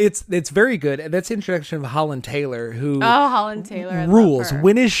 It's very good. And that's the introduction of Holland Taylor, who Holland Taylor I rules. love her.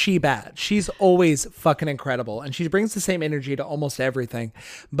 When is she bad? She's always fucking incredible. And she brings the same energy to almost everything.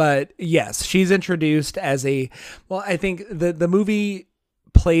 But yes, she's introduced as I think the movie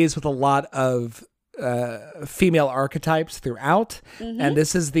plays with a lot of female archetypes throughout, and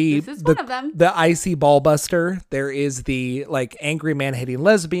this is one of them. The icy ball buster. There is the like angry man-hating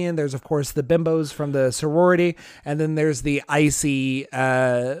lesbian. There's of course the bimbos from the sorority, and then there's the icy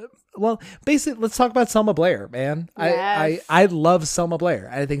well, basically, let's talk about Selma Blair, man. Yes. I love Selma Blair.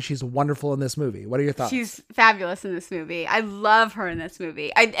 I think she's wonderful in this movie. What are your thoughts? She's fabulous in this movie. I love her in this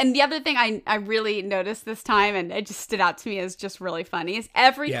movie. And the other thing I really noticed this time, and it just stood out to me as just really funny, is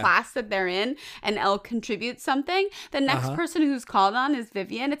every class that they're in and Elle contributes something, the next person who's called on is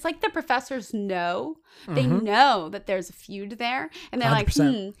Vivian. It's like the professors know. They know that there's a feud there. And they're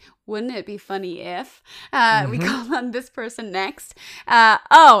 100%. like, wouldn't it be funny if we call on this person next?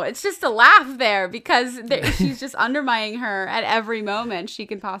 It's just a laugh there because she's just undermining her at every moment she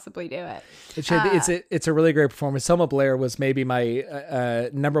can possibly do it. It's a really great performance. Selma Blair was maybe my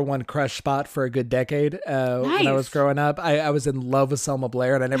number one crush spot for a good decade when I was growing up. I was in love with Selma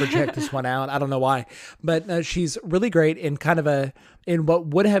Blair, and I never checked this one out. I don't know why, but she's really great in kind of in what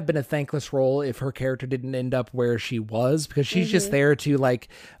would have been a thankless role if her character didn't end up where she was, because she's just there to like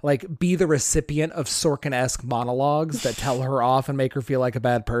be the recipient of Sorkin-esque monologues that tell her off and make her feel like a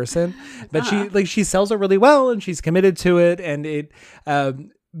bad person. But she sells it really well, and she's committed to it, and it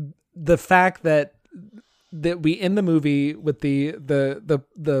the fact that we end the movie with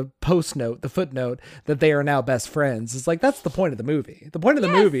the post note, the footnote that they are now best friends. It's like, that's the point of the movie. The point of the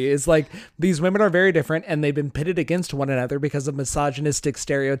movie is like, these women are very different and they've been pitted against one another because of misogynistic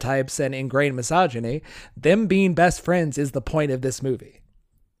stereotypes and ingrained misogyny. Them being best friends is the point of this movie.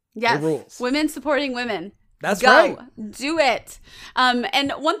 Yes. It rules. Women supporting women. That's Go. right. Do it.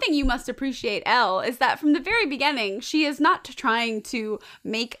 And one thing you must appreciate, Elle, is that from the very beginning, she is not trying to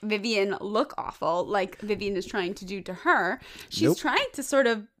make Vivian look awful like Vivian is trying to do to her. She's trying to sort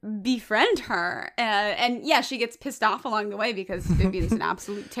of befriend her. And yeah, she gets pissed off along the way because Vivian's an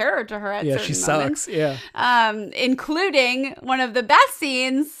absolute terror to her at certain moments. She sucks. Yeah. Including one of the best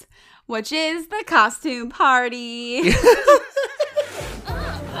scenes, which is the costume party.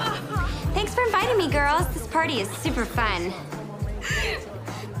 Thanks for inviting me, girls. This party is super fun.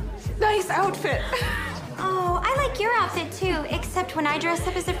 Nice outfit. Oh, I like your outfit too, except when I dress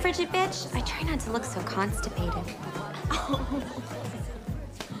up as a frigid bitch, I try not to look so constipated.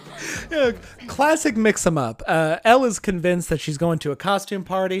 Yeah, classic mix 'em up. Elle is convinced that she's going to a costume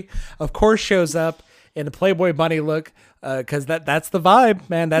party. Of course, shows up in a Playboy bunny look, because that's the vibe,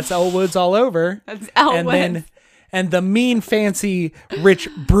 man. That's Elle Woods all over. That's Elle Woods. And the mean, fancy, rich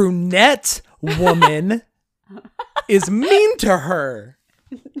brunette woman is mean to her.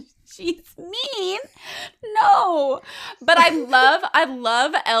 She's mean. No. But I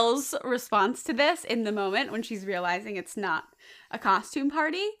love Elle's response to this in the moment when she's realizing it's not a costume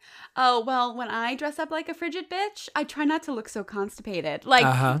party. Oh, well, when I dress up like a frigid bitch, I try not to look so constipated.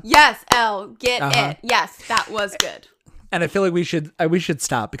 Like, yes, Elle, get it. Yes, that was good. And I feel like we should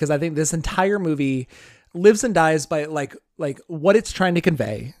stop, because I think this entire movie lives and dies by like what it's trying to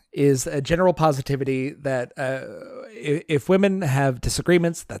convey is a general positivity that if women have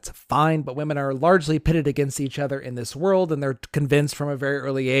disagreements, that's fine, but women are largely pitted against each other in this world, and they're convinced from a very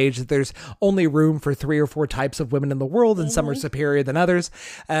early age that there's only room for 3 or 4 types of women in the world, and some are superior than others.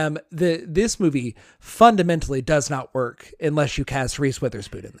 This movie fundamentally does not work unless you cast Reese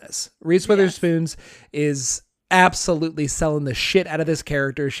Witherspoon in this. Reese Witherspoon is absolutely selling the shit out of this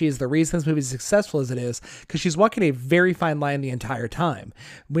character. She is the reason this movie is successful as it is, because she's walking a very fine line the entire time.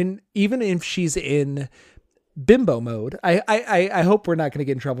 Even if she's in bimbo mode, I hope we're not going to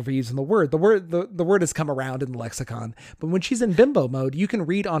get in trouble for using the word. The word has come around in the lexicon, but when she's in bimbo mode, you can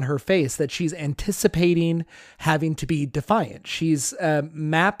read on her face that she's anticipating having to be defiant. She's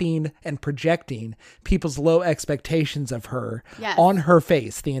mapping and projecting people's low expectations of her on her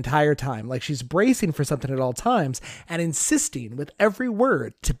face the entire time. Like, she's bracing for something at all times and insisting with every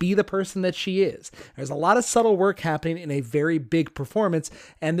word to be the person that she is. There's a lot of subtle work happening in a very big performance,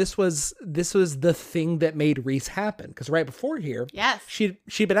 and this was the thing that made made Reese happen. Because right before here, Yes. she'd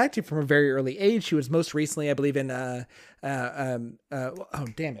been acting from a very early age. She was most recently, I believe, in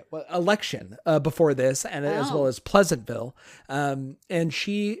Election before this, and as well as Pleasantville. And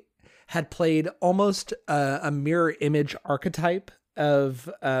she had played almost a mirror image archetype of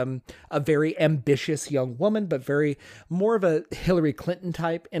a very ambitious young woman, but very more of a Hillary Clinton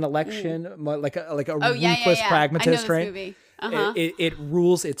type in Election, more like a ruthless pragmatist, I know this right? movie. Uh-huh. It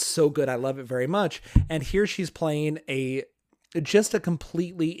rules. It's so good. I love it very much. And here she's playing just a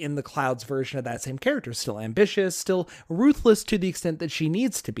completely in the clouds version of that same character. Still ambitious, still ruthless to the extent that she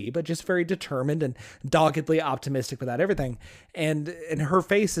needs to be, but just very determined and doggedly optimistic about everything. And her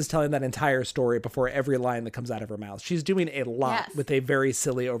face is telling that entire story before every line that comes out of her mouth. She's doing a lot with a very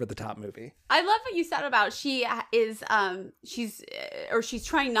silly, over the top movie. I love what you said about she's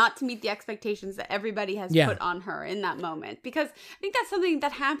trying not to meet the expectations that everybody has put on her in that moment, because I think that's something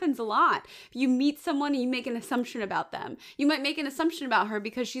that happens a lot. You meet someone and you make an assumption about them. You might make an assumption about her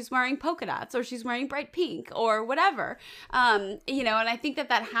because she's wearing polka dots or she's wearing bright pink or whatever. And I think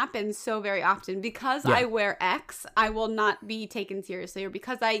that happens so very often. Because I wear X, I will not be taken seriously, or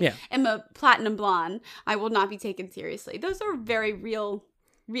because I am a platinum blonde, I will not be taken seriously. Those are very real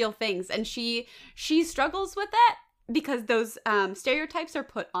things, and she struggles with it because those stereotypes are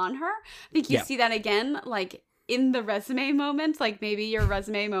put on her. I think you see that again, like in the resume moment. Like, maybe your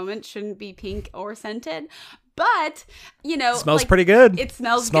resume moment shouldn't be pink or scented, but smells pretty good. It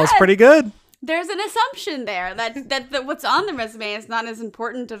smells pretty good. There's an assumption there that what's on the resume is not as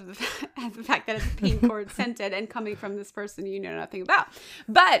important as the fact that it's pink or it's scented and coming from this person you know nothing about.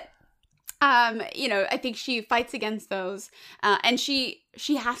 But I think she fights against those, and she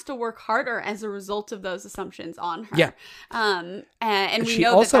has to work harder as a result of those assumptions on her. Yeah. And we she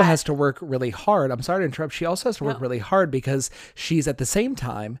know also that has to work really hard. I'm sorry to interrupt. She also has to work really hard because she's at the same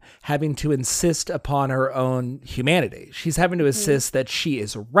time having to insist upon her own humanity. She's having to insist that she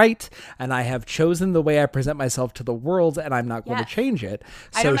is right, and I have chosen the way I present myself to the world, and I'm not going to change it.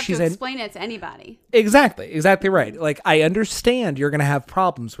 So I don't have to explain it to anybody. Exactly right. Like, I understand you're going to have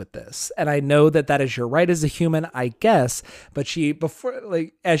problems with this, and I know that is your right as a human, I guess. But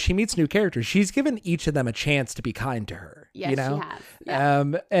as she meets new characters, she's given each of them a chance to be kind to her. Yes, she has. Yeah.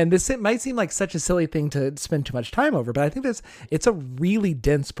 And it might seem like such a silly thing to spend too much time over, but I think it's a really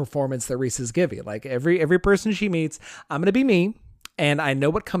dense performance that Reese is giving. Like, every person she meets, I'm going to be me. And I know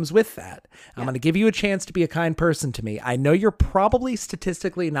what comes with that. I'm going to give you a chance to be a kind person to me. I know you're probably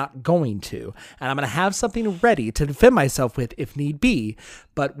statistically not going to. And I'm going to have something ready to defend myself with if need be.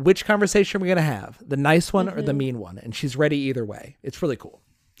 But which conversation are we going to have? The nice one or the mean one? And she's ready either way. It's really cool.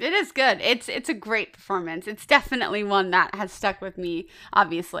 It is good. It's a great performance. It's definitely one that has stuck with me,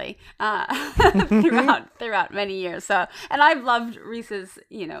 obviously, throughout many years. So, and I've loved Reese's,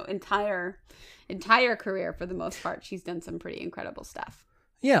 entire career for the most part. She's done some pretty incredible stuff.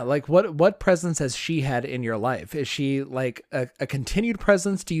 Yeah, like what presence has she had in your life? Is she like a continued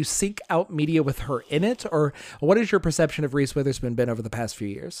presence? Do you seek out media with her in it? Or what is your perception of Reese Witherspoon been over the past few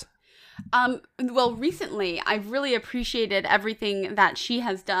years? Well, recently, I've really appreciated everything that she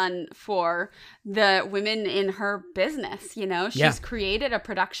has done for the women in her business. She's created a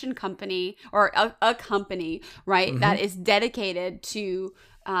production company, or a company, right, that is dedicated to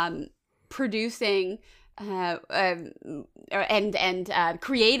producing and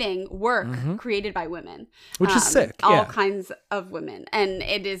creating work created by women, which is sick. All kinds of women, and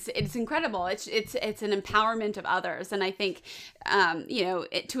it's incredible. It's an empowerment of others, and I think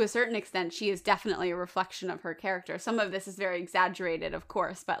to a certain extent, she is definitely a reflection of her character. Some of this is very exaggerated, of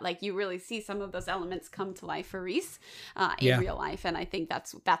course, but like, you really see some of those elements come to life for Reese in real life, and I think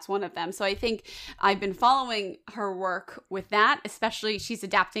that's one of them. So I think I've been following her work with that, especially she's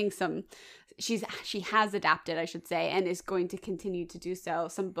adapting some. She has adapted, I should say, and is going to continue to do so.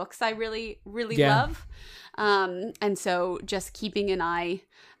 Some books I really, really love. And so just keeping an eye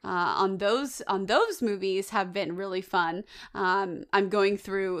on those movies have been really fun. I'm going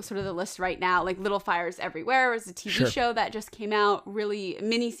through sort of the list right now. Like, Little Fires Everywhere is a TV show that just came out, really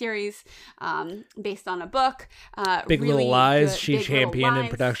mini-series based on a book. Big really Little Lies, she championed in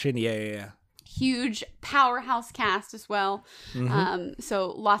production. Yeah. Huge powerhouse cast as well.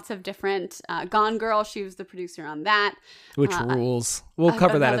 So lots of different Gone Girl, she was the producer on that, which rules. We'll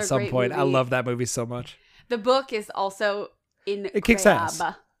cover that at some point. I love that movie so much. The book is also incredible. It kicks ass.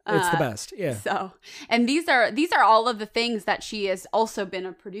 It's the best. Yeah. So, and these are all of the things that she has also been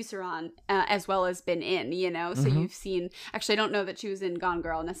a producer on, as well as been in. So you've seen. Actually, I don't know that she was in Gone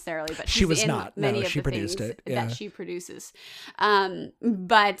Girl necessarily, but she was in not. many No, of she the produced things it. Yeah. that she produces.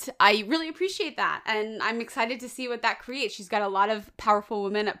 But I really appreciate that, and I'm excited to see what that creates. She's got a lot of powerful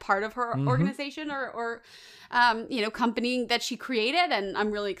women at part of her organization or company that she created, and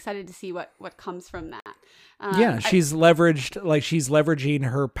I'm really excited to see what comes from that. She's leveraging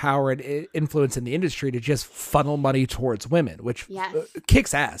her power and influence in the industry to just funnel money towards women, which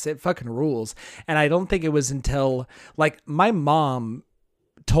kicks ass. It fucking rules. And I don't think it was until my mom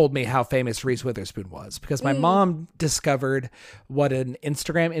told me how famous Reese Witherspoon was, because my mom discovered what an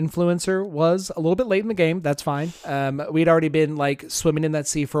Instagram influencer was a little bit late in the game. That's fine. We'd already been swimming in that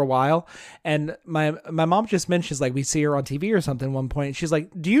sea for a while. And my mom just mentions we see her on TV or something at one point. She's like,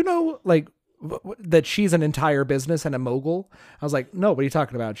 do you know that she's an entire business and a mogul? I was like, no, what are you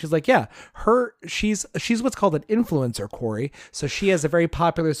talking about? She's like, yeah, she's what's called an influencer, Corey. So she has a very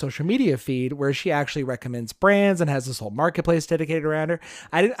popular social media feed where she actually recommends brands and has this whole marketplace dedicated around her.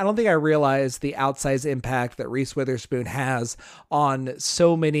 I don't think I realized the outsized impact that Reese Witherspoon has on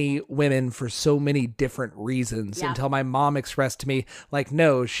so many women for so many different reasons until my mom expressed to me,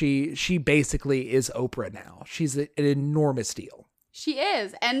 no, she basically is Oprah now. She's an enormous deal. She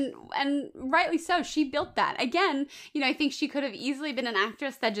is, and rightly so. She built that. Again, I think she could have easily been an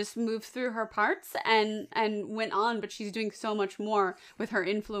actress that just moved through her parts and went on, but she's doing so much more with her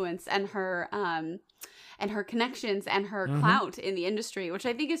influence and her connections and her clout in the industry, which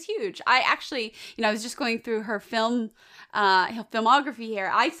I think is huge. I actually, I was just going through her filmography here.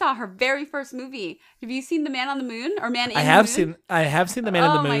 I saw her very first movie. Have you seen The Man on the Moon or Man in the Moon? I have seen The Man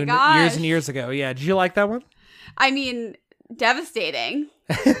on the Moon years and years ago. Yeah. Did you like that one? I mean, devastating.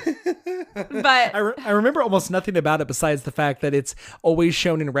 But I remember almost nothing about it besides the fact that it's always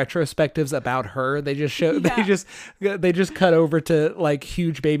shown in retrospectives about her. They just show they just cut over to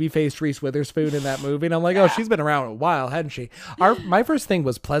huge baby-faced Reese Witherspoon in that movie, and I'm like, oh, she's been around a while, hadn't she? My first thing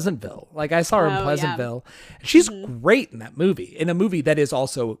was Pleasantville. I saw her in Pleasantville. She's great in that movie. In a movie that is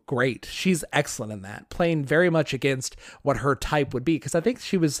also great. She's excellent in that, playing very much against what her type would be, because I think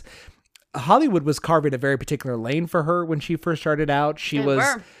Hollywood was carving a very particular lane for her when she first started out. She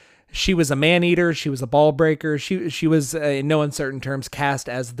was a man eater. She was a ball breaker. She was in no uncertain terms cast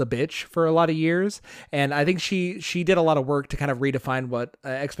as the bitch for a lot of years. And I think she did a lot of work to kind of redefine what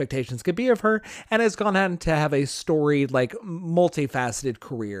expectations could be of her, and has gone on to have a storied, multifaceted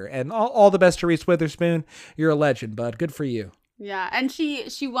career. And all the best to Reese Witherspoon. You're a legend, bud. Good for you. Yeah, and she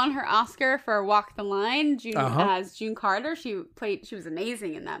won her Oscar for Walk the Line as June Carter. She was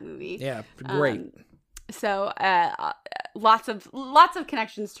amazing in that movie. Yeah, great. So lots of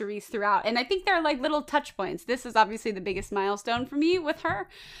connections to Reese throughout, and I think they're little touch points. This is obviously the biggest milestone for me with her,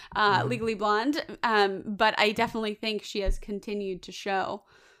 Legally Blonde. But I definitely think she has continued to show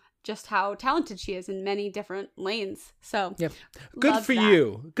just how talented she is in many different lanes. So yeah, good for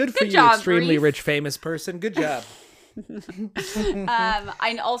you. Good for you, job, extremely Reese. Rich famous person. Good job.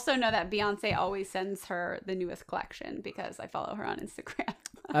 I also know that Beyonce always sends her the newest collection because I follow her on Instagram.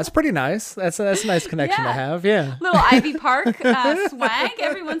 That's pretty nice. That's a nice connection to have. Yeah, little Ivy Park swag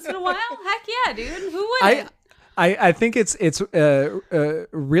every once in a while. Heck yeah, dude. Who wouldn't? I think it's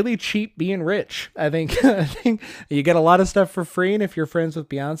really cheap being rich. I think you get a lot of stuff for free, and if you're friends with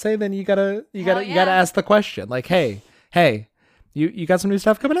Beyonce, then you gotta ask the question hey, you got some new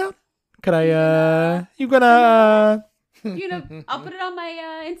stuff coming out? Could I, I'll put it on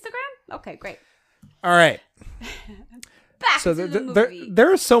my Instagram? Okay, great. All right. Back to the movie.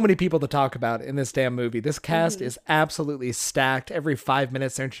 There are so many people to talk about in this damn movie. This cast is absolutely stacked. Every 5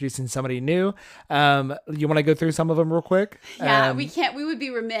 minutes they're introducing somebody new. You want to go through some of them real quick? Yeah, we can't. We would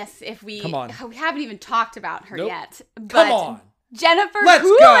be remiss if we haven't even talked about her yet. But come on. Jennifer Let's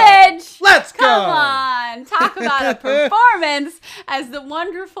Coolidge. Go. Let's go. Come on. Talk about a performance as the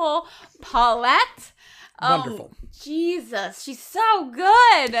wonderful Paulette. Wonderful. Jesus, she's so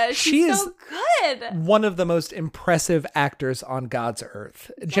good. She's so good. One of the most impressive actors on God's earth.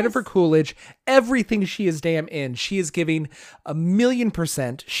 Yes. Jennifer Coolidge, everything she is damn in, she is giving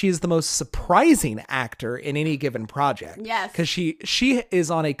 1,000,000%. She is the most surprising actor in any given project. Yes. Because she is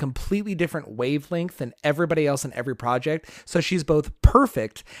on a completely different wavelength than everybody else in every project. So she's both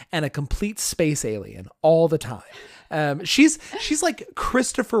perfect and a complete space alien all the time. She's like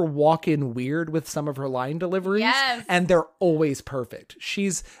Christopher Walken weird with some of her line deliveries. Yes. And they're always perfect.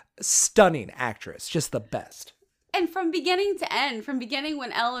 She's stunning actress, just the best. And from beginning to end, from beginning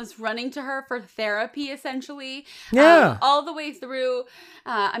when Elle is running to her for therapy, essentially, Yeah. all the way through,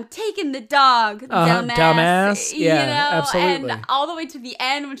 I'm taking the dog, dumbass. you Yeah, know, absolutely. and all the way to the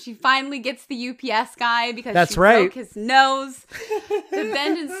end when she finally gets the UPS guy because That's she right. broke his nose. The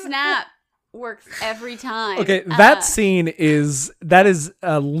bend and snap works every time. Okay, that scene is a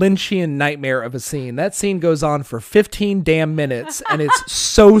Lynchian nightmare of a scene. That scene goes on for 15 damn minutes, and it's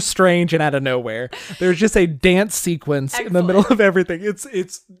so strange and out of nowhere. There's just a dance sequence in the middle of everything.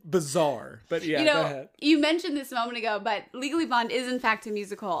 It's bizarre, but yeah, go ahead. You mentioned this a moment ago, but Legally Blonde is in fact a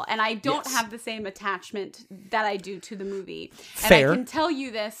musical, and I don't have the same attachment that I do to the movie. Fair. And I can tell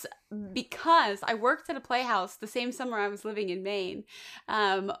you this because I worked at a playhouse the same summer I was living in Maine.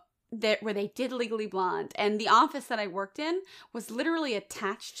 Where they did Legally Blonde, and the office that I worked in was literally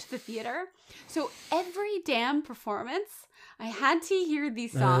attached to the theater. So every damn performance, I had to hear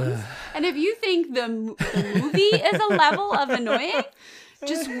these songs. And if you think the movie is a level of annoying,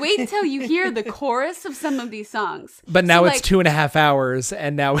 just wait until you hear the chorus of some of these songs. But now it's 2.5 hours,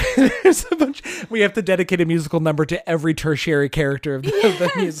 and now there's a bunch. We have to dedicate a musical number to every tertiary character of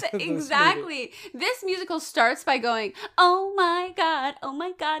the musical. Exactly. This musical starts by going, oh my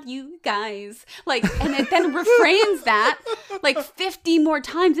God, you guys. Like, and it then refrains that like 50 more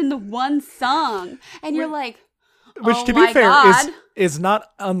times in the one song. And you're like, which, to be fair, is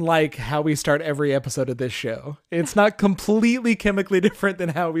not unlike how we start every episode of this show. It's not completely chemically different than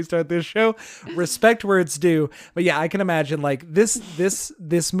how we start this show. Respect where it's due. But yeah, I can imagine like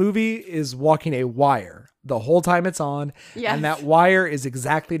this movie is walking a wire the whole time it's on. Yes. And that wire is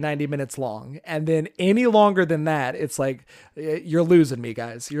exactly 90 minutes long. And then any longer than that, it's like, you're losing me,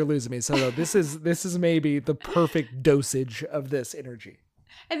 guys. You're losing me. So this is maybe the perfect dosage of this energy.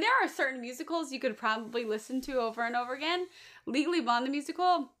 And there are certain musicals you could probably listen to over and over again. Legally Blonde, the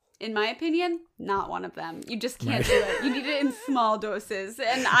musical, in my opinion, not one of them. You just can't do it. You need it in small doses.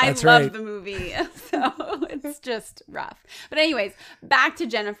 And I love the movie. So it's just rough. But anyways, back to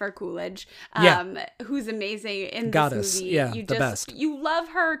Jennifer Coolidge, who's amazing in this movie. Yeah, the best. You love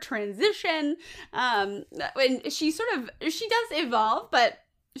her transition. And she does evolve, but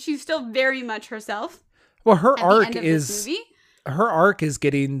she's still very much herself. Well, her arc is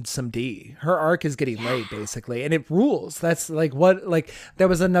getting some D. Her arc is getting laid, basically, and it rules. That's there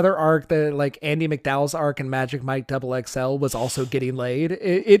was another arc that like Andy McDowell's arc in Magic Mike XXL was also getting laid.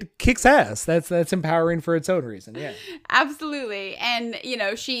 It kicks ass. That's empowering for its own reason. Yeah, absolutely. And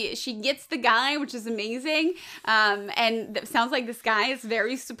she gets the guy, which is amazing. And it sounds like this guy is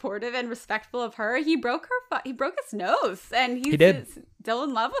very supportive and respectful of her. He broke his nose, and he did. Still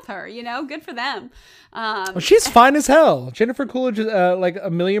in love with her, good for them. Well, she's fine as hell. Jennifer Coolidge is like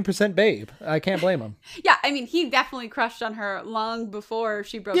 1,000,000% babe. I can't blame him. Yeah, I mean, he definitely crushed on her long before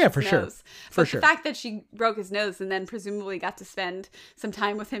she broke his nose. Sure. But the fact that she broke his nose and then presumably got to spend some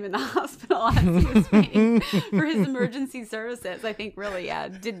time with him in the hospital as he was waiting for his emergency services, I think really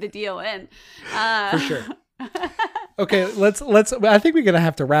did the deal in. For sure. Okay, let's. I think we're gonna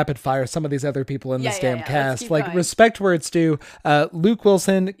have to rapid fire some of these other people in this damn cast. Like, respect where it's due. Luke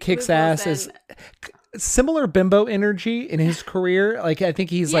Wilson kicks ass. Is similar bimbo energy in his career. Like, I think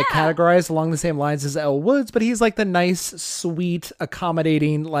he's like categorized along the same lines as Elle Woods, but he's like the nice, sweet,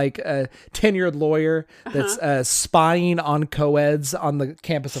 accommodating, like a tenured lawyer that's spying on co-eds on the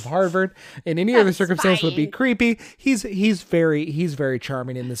campus of Harvard. In any other circumstance would be creepy. He's very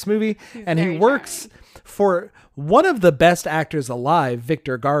charming in this movie, and he works for one of the best actors alive,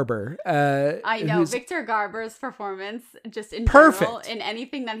 Victor Garber. I know Victor Garber's performance, just in general, in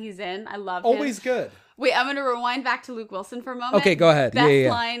anything that he's in, I love him. Always good. Wait, I'm going to rewind back to Luke Wilson for a moment. Okay, go ahead.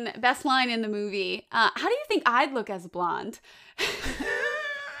 Best line in the movie. How do you think I'd look as blonde?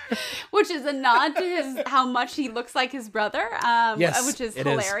 Which is a nod to how much he looks like his brother, which is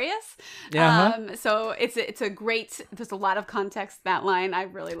hilarious. So it's a great, there's a lot of context to that line. I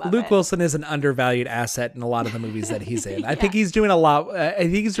really love it. Luke Wilson is an undervalued asset in a lot of the movies that he's in. I think he's doing a lot. I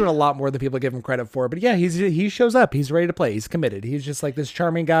think he's doing a lot more than people give him credit for. But yeah, he shows up. He's ready to play. He's committed. He's just like this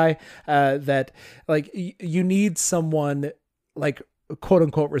charming guy that like you need someone like quote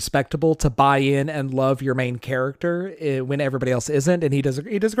unquote respectable to buy in and love your main character when everybody else isn't, and he does a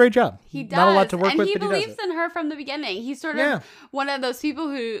great job. He does. Not a lot to work with, he but he does believes in her from the beginning. He's sort of one of those people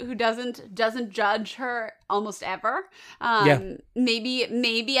who doesn't judge her almost ever.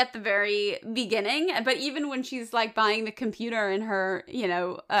 Maybe at the very beginning, but even when she's like buying the computer in her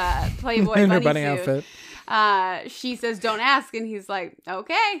Playboy bunny outfit. she says, "Don't ask," and he's like,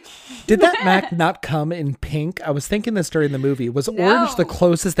 "Okay." Did that Mac not come in pink? I was thinking this during the movie. Was orange the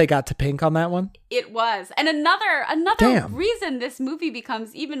closest they got to pink on that one? It was. And another Damn. reason this movie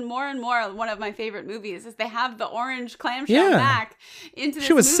becomes even more and more one of my favorite movies is they have the orange clamshell Mac into this movie.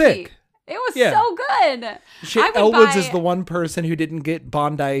 She was sick. It was so good. Elwoods is the one person who didn't get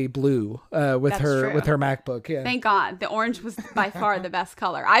Bondi blue with her MacBook. Yeah. Thank God. The orange was by far the best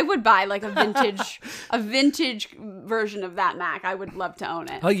color. I would buy like a vintage version of that Mac. I would love to own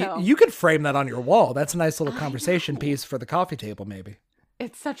it. Oh, you could frame that on your wall. That's a nice little conversation piece for the coffee table, maybe.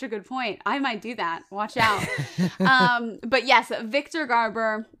 It's such a good point. I might do that. Watch out. But yes, Victor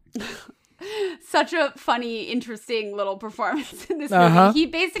Garber. Such a funny, interesting little performance in this movie. He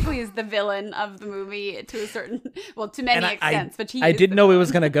basically is the villain of the movie to a certain, to many extents. But I didn't know it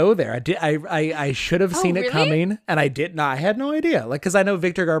was going to go there. I should have seen it coming, and I did not. I had no idea. Like, because I know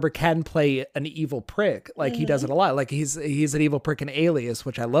Victor Garber can play an evil prick. Like he does it a lot. Like he's an evil prick in Alias,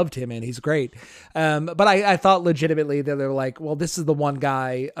 which I loved him in. He's great. But I thought legitimately that they're like, well, this is the one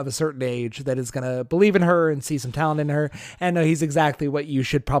guy of a certain age that is going to believe in her and see some talent in her. And no, he's exactly what you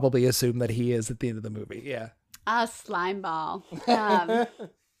should probably assume that he is at the end of the movie. Yeah. A slime ball. And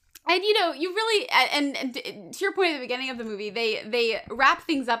you really, and to your point at the beginning of the movie, they wrap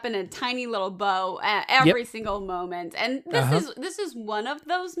things up in a tiny little bow at every single moment. And this is one of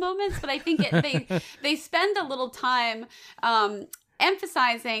those moments, but I think they spend a little time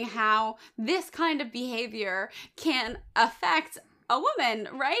emphasizing how this kind of behavior can affect a woman,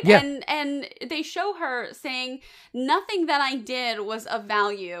 right? Yeah. And they show her saying, nothing that I did was of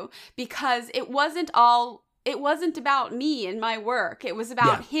value because it wasn't about me and my work. It was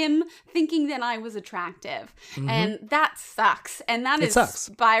about him thinking that I was attractive. And that sucks. And that is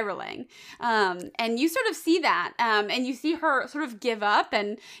spiraling. And you sort of see that. And you see her sort of give up.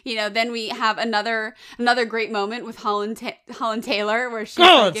 And, then we have another great moment with Holland Taylor where she's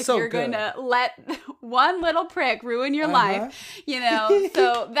like, if you're going to let one little prick ruin your life,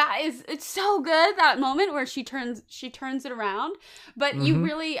 so it's so good, that moment where she turns it around. But you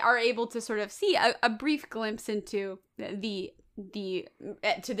really are able to sort of see a brief glimpse into the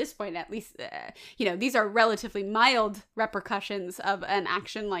to this point at least these are relatively mild repercussions of an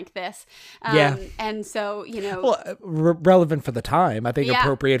action like this, and so relevant for the time. I think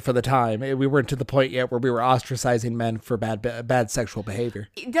appropriate for the time. We weren't to the point yet where we were ostracizing men for bad sexual behavior.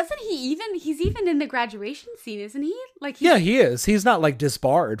 Doesn't he's even in the graduation scene, isn't he? Like he is. He's not like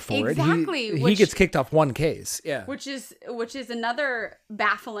disbarred for exactly. it. He gets kicked off one case. Yeah, which is another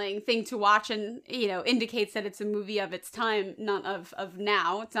baffling thing to watch, and indicates that it's a movie of its time, not of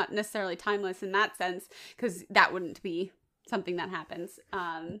now. It's not necessarily timeless in that sense, because that wouldn't be something that happens.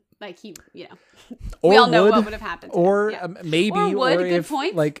 We all know what would have happened.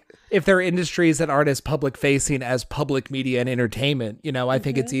 If there are industries that aren't as public facing as public media and entertainment, I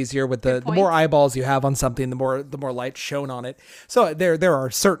think it's easier with the more eyeballs you have on something, the more light shown on it. So there are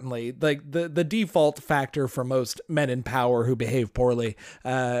certainly like the default factor for most men in power who behave poorly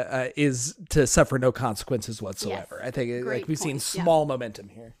is to suffer no consequences whatsoever. Yes. I think we've seen small momentum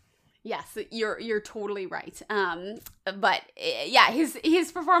here. Yes, you're totally right. But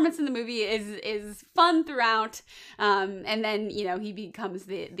his performance in the movie is fun throughout. And then he becomes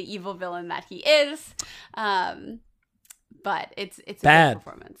the evil villain that he is. But it's a good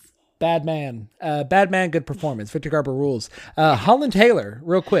performance. Bad man, good performance. Victor Garber rules. Holland Taylor,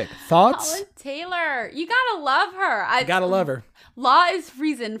 real quick, thoughts? Holland Taylor, you gotta love her. Gotta love her. Law is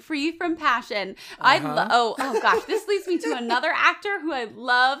reason, free from passion. Oh gosh, this leads me to another actor who I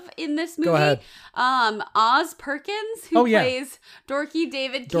love in this movie. Go ahead. Oz Perkins, who plays Dorky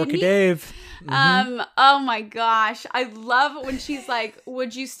David Kidney. Dorky Dave. Oh my gosh, I love when she's like,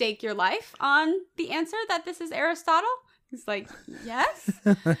 "Would you stake your life on the answer that this is Aristotle?" He's like, "Yes."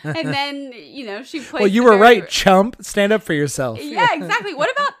 And then, she plays. Well, you were right, chump. Stand up for yourself. Yeah, exactly.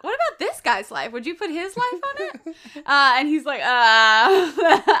 What about this guy's life? Would you put his life on it? And he's like,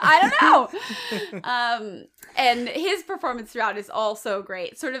 I don't know. And his performance throughout is also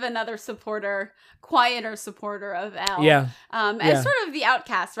great. Sort of another quieter supporter of Elle. Yeah. As sort of the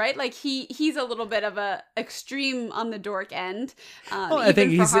outcast, right? Like he's a little bit of a extreme on the dork end. I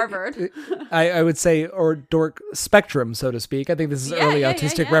think for Harvard. I would say, or dork spectrum, so to speak. I think this is early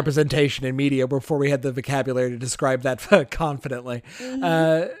autistic representation in media before we had the vocabulary to describe that confidently.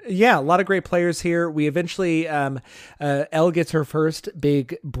 A lot of great players here. We eventually, Elle gets her first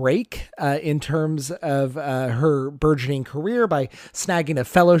big break in terms of her burgeoning career by snagging a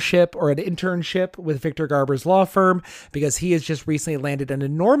fellowship or an internship with Victor Garber's law firm, because he has just recently landed an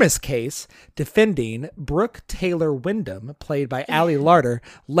enormous case defending Brooke Taylor Wyndham, played by Allie Larder.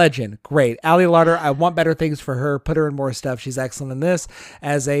 Legend. Great. Allie Larder, I want better things for her. Put her in more stuff. She's excellent in this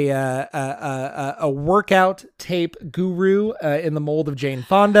as a workout tape guru in the mold of Jane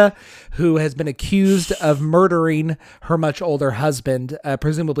Fonda, who has been accused of murdering her much older husband,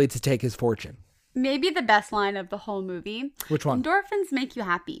 presumably to take his fortune. Maybe the best line of the whole movie. Which one? Endorphins make you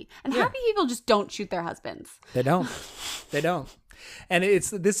happy. And happy people just don't shoot their husbands. They don't. They don't. And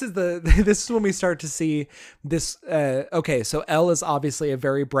this is when we start to see this. Okay, so Elle is obviously a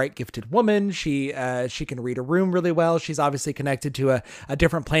very bright, gifted woman. She can read a room really well. She's obviously connected to a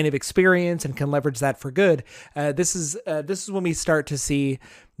different plane of experience and can leverage that for good. This is when we start to see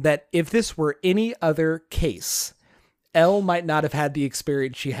that if this were any other case, Elle might not have had the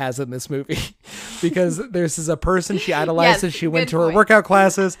experience she has in this movie, because this is a person she idolizes. Yes, she went to point. her workout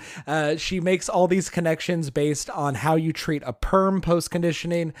classes. She makes all these connections based on how you treat a perm post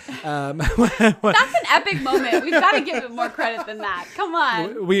conditioning. That's an epic moment. We've got to give it more credit than that. Come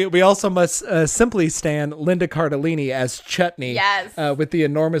on. We also must simply stand Linda Cardellini as Chutney. Yes. With the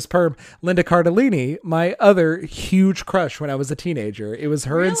enormous perm. Linda Cardellini, my other huge crush when I was a teenager. It was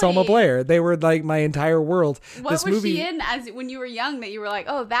her and Selma Really? Blair. They were like my entire world. What this was movie, she in as when you were young that you were like,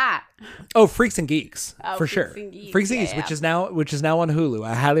 oh, that? Oh, Freaks and Geeks, Oh, for Freaks sure. and Geeks, Freaks and yeah, Geeks, yeah. which is now on Hulu.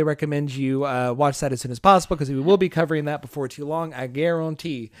 I highly recommend you watch that as soon as possible, because we will be covering that before too long, I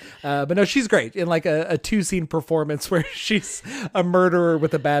guarantee. But no, she's great in like a 2-scene performance where she's a murderer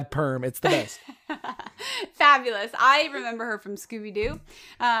with a bad perm. It's the best. Fabulous. I remember her from Scooby-Doo.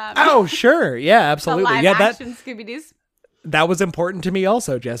 Oh, sure. Yeah, The absolutely. live Yeah, action Scooby-Doos. that was important to me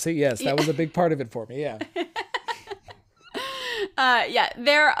also, Jesse. Yes, that was a big part of it for me. Yeah. Yeah,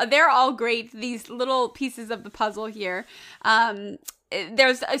 they're all great. These little pieces of the puzzle here. You're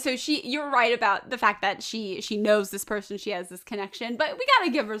right about the fact that she knows this person, she has this connection, but we got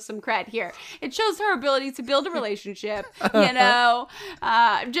to give her some cred here. It shows her ability to build a relationship, you know.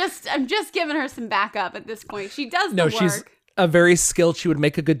 I'm just giving her some backup at this point. She does the work. She's a very skilled. She would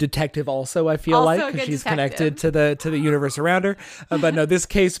make a good detective also, I feel Also like, a because good she's detective. connected to the universe around her. But no, this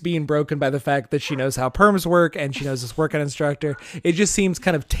case being broken by the fact that she knows how perms work and she knows this workout instructor, it just seems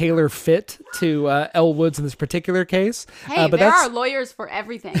kind of tailor fit to Elle Woods in this particular case. Hey, but there are lawyers for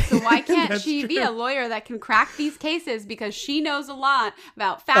everything. So why can't That's she be true. a lawyer that can crack these cases, because she knows a lot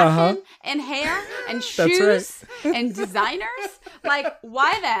about fashion and hair and shoes and designers? Like,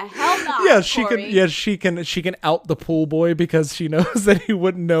 why the hell not? Yeah, she Corey? can. Yeah, she can out the pool boy because she knows that he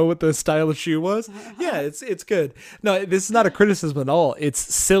wouldn't know what the style of shoe was. Yeah, it's good. No, this is not a criticism at all. It's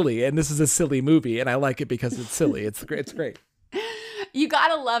silly, and this is a silly movie, and I like it because it's silly. It's great. You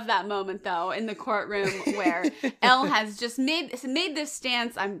gotta love that moment though in the courtroom where Elle has just made this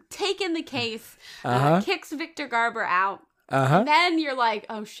stance. I'm taking the case, kicks Victor Garber out. And then you're like,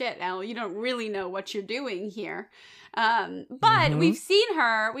 oh shit, Elle, you don't really know what you're doing here. But we've seen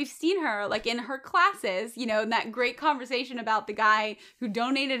her like in her classes, you know, in that great conversation about the guy who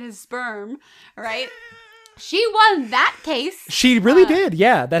donated his sperm, right? She won that case. She really did.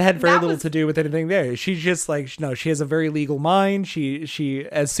 Yeah, that had very that little was- to do with anything there. She's just like, no, she has a very legal mind. She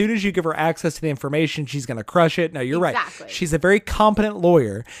as soon as you give her access to the information, she's going to crush it. No, you're Exactly. right. She's a very competent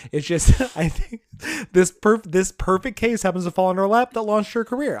lawyer. It's just, I think this perfect case happens to fall in her lap that launched her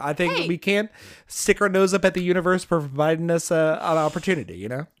career. I think Hey. we can't stick our nose up at the universe for providing us an opportunity, you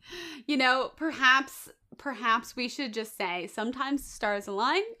know? You know, perhaps we should just say sometimes stars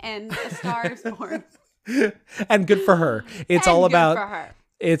align and a star is born. And good for her. It's And all good about for her.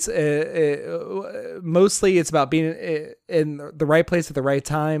 it's mostly it's about being in the right place at the right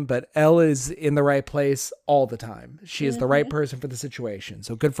time, but Elle is in the right place all the time. She is the right person for the situation.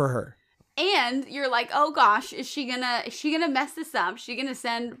 So good for her. And you're like, oh gosh, is she gonna mess this up? Is she gonna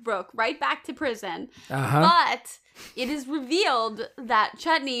send Brooke right back to prison? But it is revealed that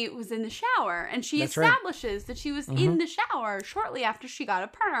Chutney was in the shower, and she That's right. establishes that she was in the shower shortly after she got a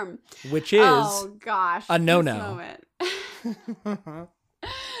perm. Which is Oh gosh, a this no-no. moment.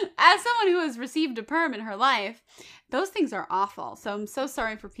 As someone who has received a perm in her life, those things are awful. So I'm so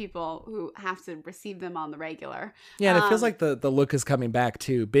sorry for people who have to receive them on the regular. Yeah, and it feels like the look is coming back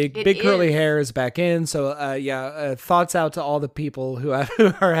too. Big It curly is. hair is back in. So thoughts out to all the people who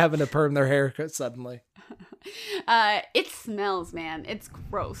are having to perm their hair suddenly. It smells, man. It's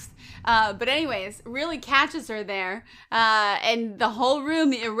gross. But anyways, really catches her there. And the whole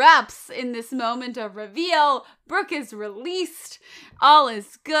room erupts in this moment of reveal. Brooke is released. All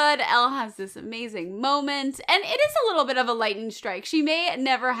is good. Elle has this amazing moment. And it is a little bit of a lightning strike. She may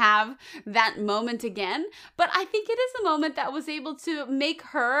never have that moment again, but I think it is a moment that was able to make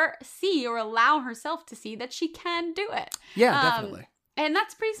her see, or allow herself to see, that she can do it. Yeah, definitely. And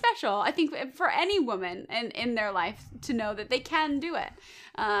that's pretty special, I think, for any woman in their life to know that they can do it.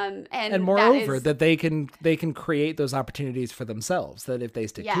 And moreover, that they can create those opportunities for themselves. That if they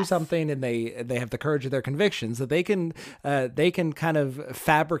stick to Yes. something and they have the courage of their convictions, that they can kind of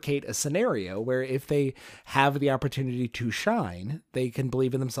fabricate a scenario where if they have the opportunity to shine, they can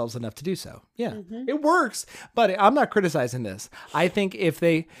believe in themselves enough to do so. Yeah, It works. But I'm not criticizing this. I think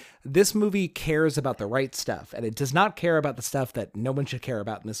this movie cares about the right stuff, and it does not care about the stuff that no one should care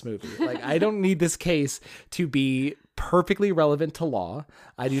about in this movie. Like, I don't need this case to be perfectly relevant to law.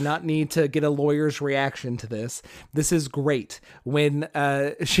 I do not need to get a lawyer's reaction to this. This is great. When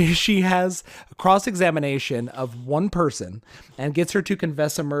she has a cross-examination of one person and gets her to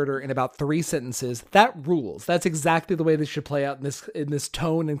confess a murder in about 3 sentences, that rules. That's exactly the way this should play out in this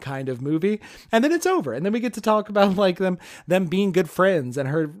tone and kind of movie. And then it's over. And then we get to talk about like them being good friends and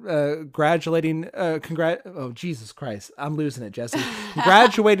her graduating. Oh, Jesus Christ. I'm losing it, Jesse.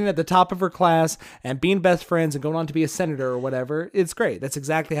 Graduating at the top of her class and being best friends and going on to be a senator or whatever. It's great. That's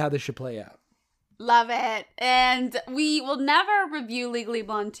exactly how this should play out. Love it. And we will never review Legally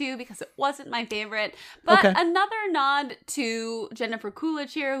Blonde 2 because it wasn't my favorite. But another nod to Jennifer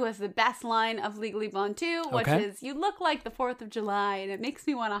Coolidge here, who has the best line of Legally Blonde 2, which is, "You look like the 4th of July, and it makes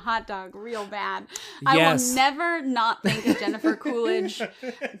me want a hot dog real bad." Yes. I will never not think of Jennifer Coolidge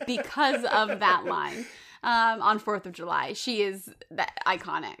because of that line. On 4th of July. She is that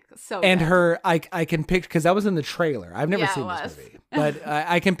iconic. So and good. her, I can picture, because that was in the trailer. I've never seen this movie, but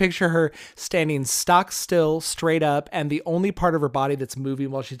I can picture her standing stock still, straight up, and the only part of her body that's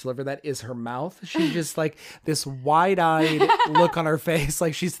moving while she's delivering that is her mouth. She's just like this wide-eyed look on her face,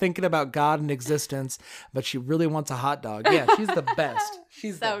 like she's thinking about God and existence, but she really wants a hot dog. Yeah, she's the best.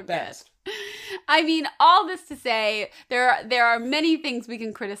 She's So the best. I mean, all this to say, there are many things we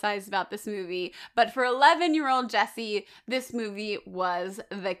can criticize about this movie, but for 11-year-old Jessy, this movie was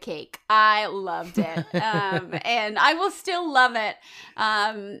the cake. I loved it, and I will still love it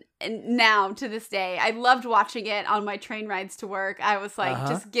and now to this day. I loved watching it on my train rides to work. I was like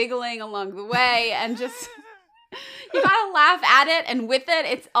just giggling along the way and just... You gotta laugh at it and with it.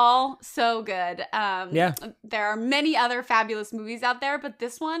 It's all so good. There are many other fabulous movies out there, but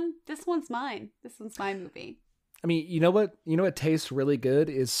this one's mine. This one's my movie. I mean, you know what tastes really good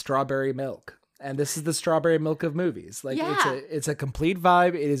is strawberry milk. And this is the strawberry milk of movies. Like it's a complete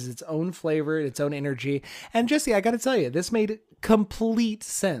vibe. It is its own flavor, its own energy. And Jesse, I got to tell you, this made complete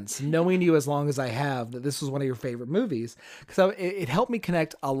sense, knowing you as long as I have, that this was one of your favorite movies, because it helped me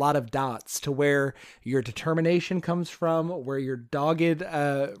connect a lot of dots to where your determination comes from, where your dogged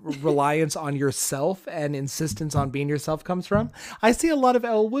reliance on yourself and insistence on being yourself comes from. I see a lot of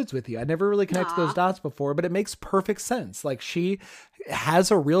Elle Woods with you. I never really connected those dots before, but it makes perfect sense. Like, she has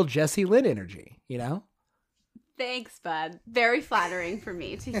a real Jessy Lynn energy, you know? Thanks, bud. Very flattering for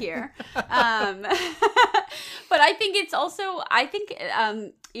me to hear. But I think it's also,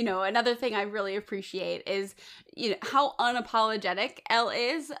 another thing I really appreciate is, how unapologetic Elle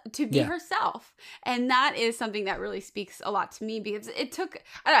is to be herself. And that is something that really speaks a lot to me, because it took,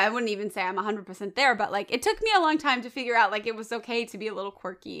 I wouldn't even say I'm 100% there, but like, it took me a long time to figure out, like, it was okay to be a little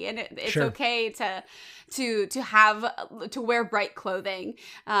quirky, and it's okay to wear bright clothing,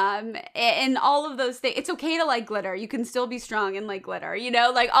 and all of those things. It's okay to like glitter. You can still be strong and like glitter,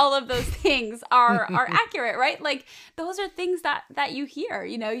 like all of those things are accurate, right? Like, those are things that you hear.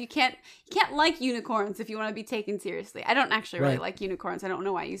 You can't like unicorns if you want to be taken seriously. I don't actually really like unicorns. I don't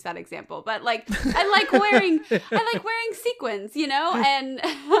know why I use that example, but like, I like wearing sequins, and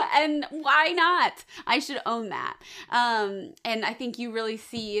why not? I should own that. And I think you really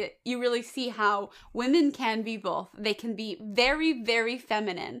see how women can be both. They can be very, very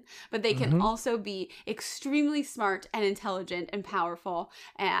feminine, but they can also be extremely smart and intelligent and powerful.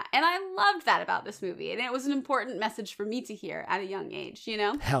 And I loved that about this movie. And it was an important message for me to hear at a young age,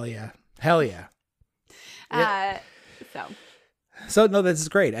 Hell yeah. Hell yeah. So no, this is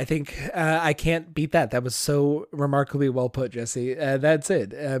great. I think I can't beat that. That was so remarkably well put, Jesse. That's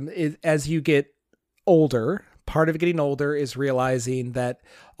it. As you get older, part of getting older is realizing that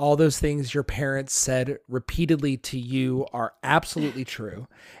all those things your parents said repeatedly to you are absolutely true,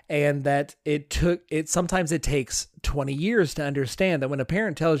 and that sometimes it takes 20 years to understand that when a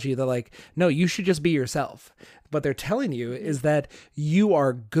parent tells you, they're like, no, you should just be yourself. What they're telling you is that you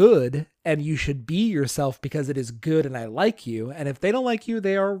are good and you should be yourself because it is good and I like you. And if they don't like you,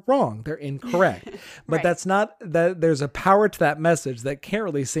 they are wrong. They're incorrect. But Right. that's not that. There's a power to that message that can't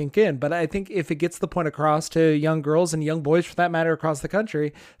really sink in. But I think if it gets the point across to young girls and young boys for that matter across the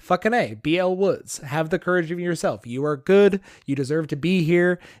country, fucking A, BL Woods, have the courage of yourself. You are good. You deserve to be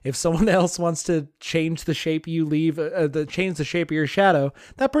here. If someone else wants to change the shape you leave, change the shape of your shadow,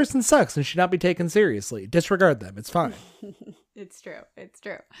 that person sucks and should not be taken seriously. Disregard them. It's fine. It's true. It's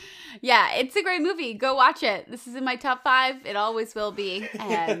true. Yeah, it's a great movie. Go watch it. This is in my top 5. It always will be.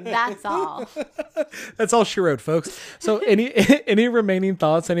 And that's all. That's all she wrote, folks. So any remaining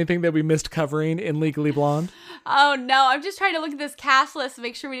thoughts? Anything that we missed covering in Legally Blonde? Oh, no. I'm just trying to look at this cast list to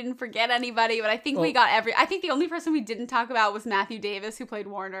make sure we didn't forget anybody. But I think we got I think the only person we didn't talk about was Matthew Davis, who played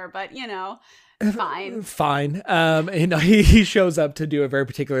Warner. But, you know, fine. Fine. He shows up to do a very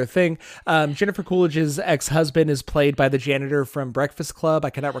particular thing. Jennifer Coolidge's ex-husband is played by the janitor from Breakfast Club. I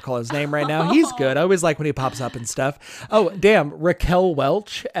cannot recall his name right now. He's good. I always like when he pops up and stuff. Oh, damn. Raquel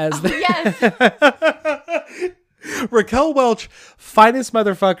Welch as the... Yes. Raquel Welch, finest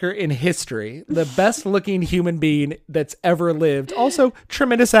motherfucker in history, the best looking human being that's ever lived. Also,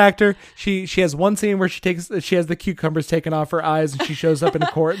 tremendous actor. She has one scene where she has the cucumbers taken off her eyes and she shows up in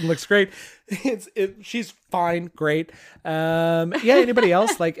court and looks great. She's fine, great. Anybody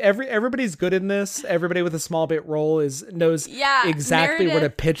else? Like everybody's good in this. Everybody with a small bit role knows exactly where to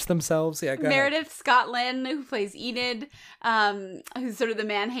pitch themselves. Yeah, go ahead. Meredith Scott Lynn, who plays Enid, who's sort of the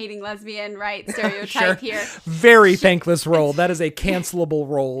man-hating lesbian, right? Stereotype here. Very thankless role. That is a cancelable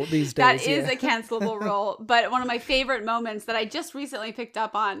role these days. That is a cancelable role. But one of my favorite moments that I just recently picked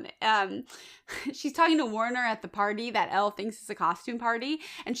up on, she's talking to Warner at the party that Elle thinks is a costume party,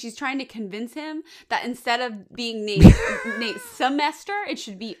 and she's trying to convince him that instead of being named semester, it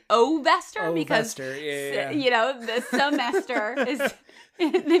should be Ovester because you know the semester is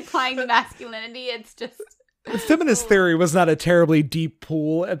implying the masculinity. It's just feminist theory was not a terribly deep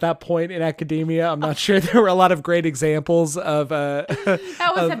pool at that point in academia. I'm not sure there were a lot of great examples of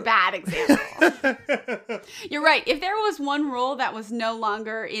that was a bad example. You're right. If there was one rule that was no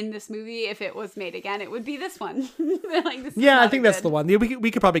longer in this movie, if it was made again, it would be this one. I think that's the one. Yeah,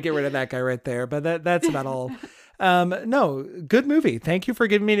 we could probably get rid of that guy right there, but that's about all. No, good movie. Thank you for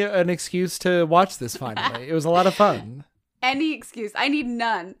giving me an excuse to watch this finally. It was a lot of fun. Any excuse. I need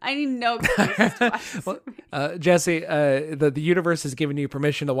none. I need no excuses to watch this movie. Jesse, the universe has given you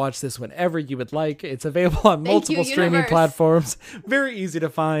permission to watch this whenever you would like. It's available on multiple streaming platforms. Very easy to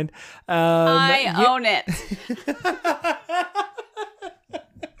find. I own it.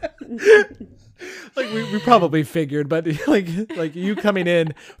 Like we probably figured, but like you coming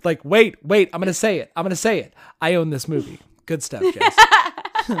in, like wait, I'm gonna say it. I own this movie. Good stuff, Jess.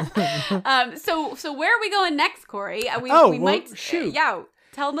 So where are we going next, Corey? Shoot.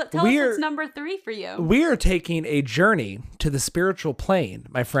 Tell us what's number 3 for you. We are taking a journey to the spiritual plane,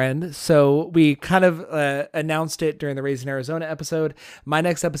 my friend. So we kind of announced it during the Raising Arizona episode. My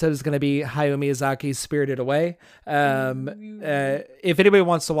next episode is going to be Hayao Miyazaki's Spirited Away. If anybody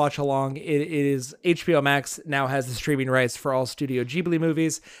wants to watch along, it is HBO Max now has the streaming rights for all Studio Ghibli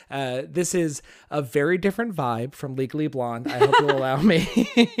movies. This is a very different vibe from Legally Blonde. I hope you'll allow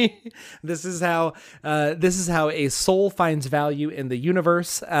me. This is how a soul finds value in the universe.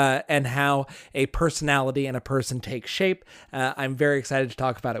 And how a personality and a person take shape. I'm very excited to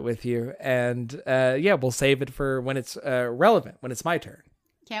talk about it with you. And we'll save it for when it's relevant, when it's my turn.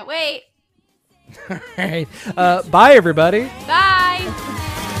 Can't wait. All right. Bye, everybody. Bye.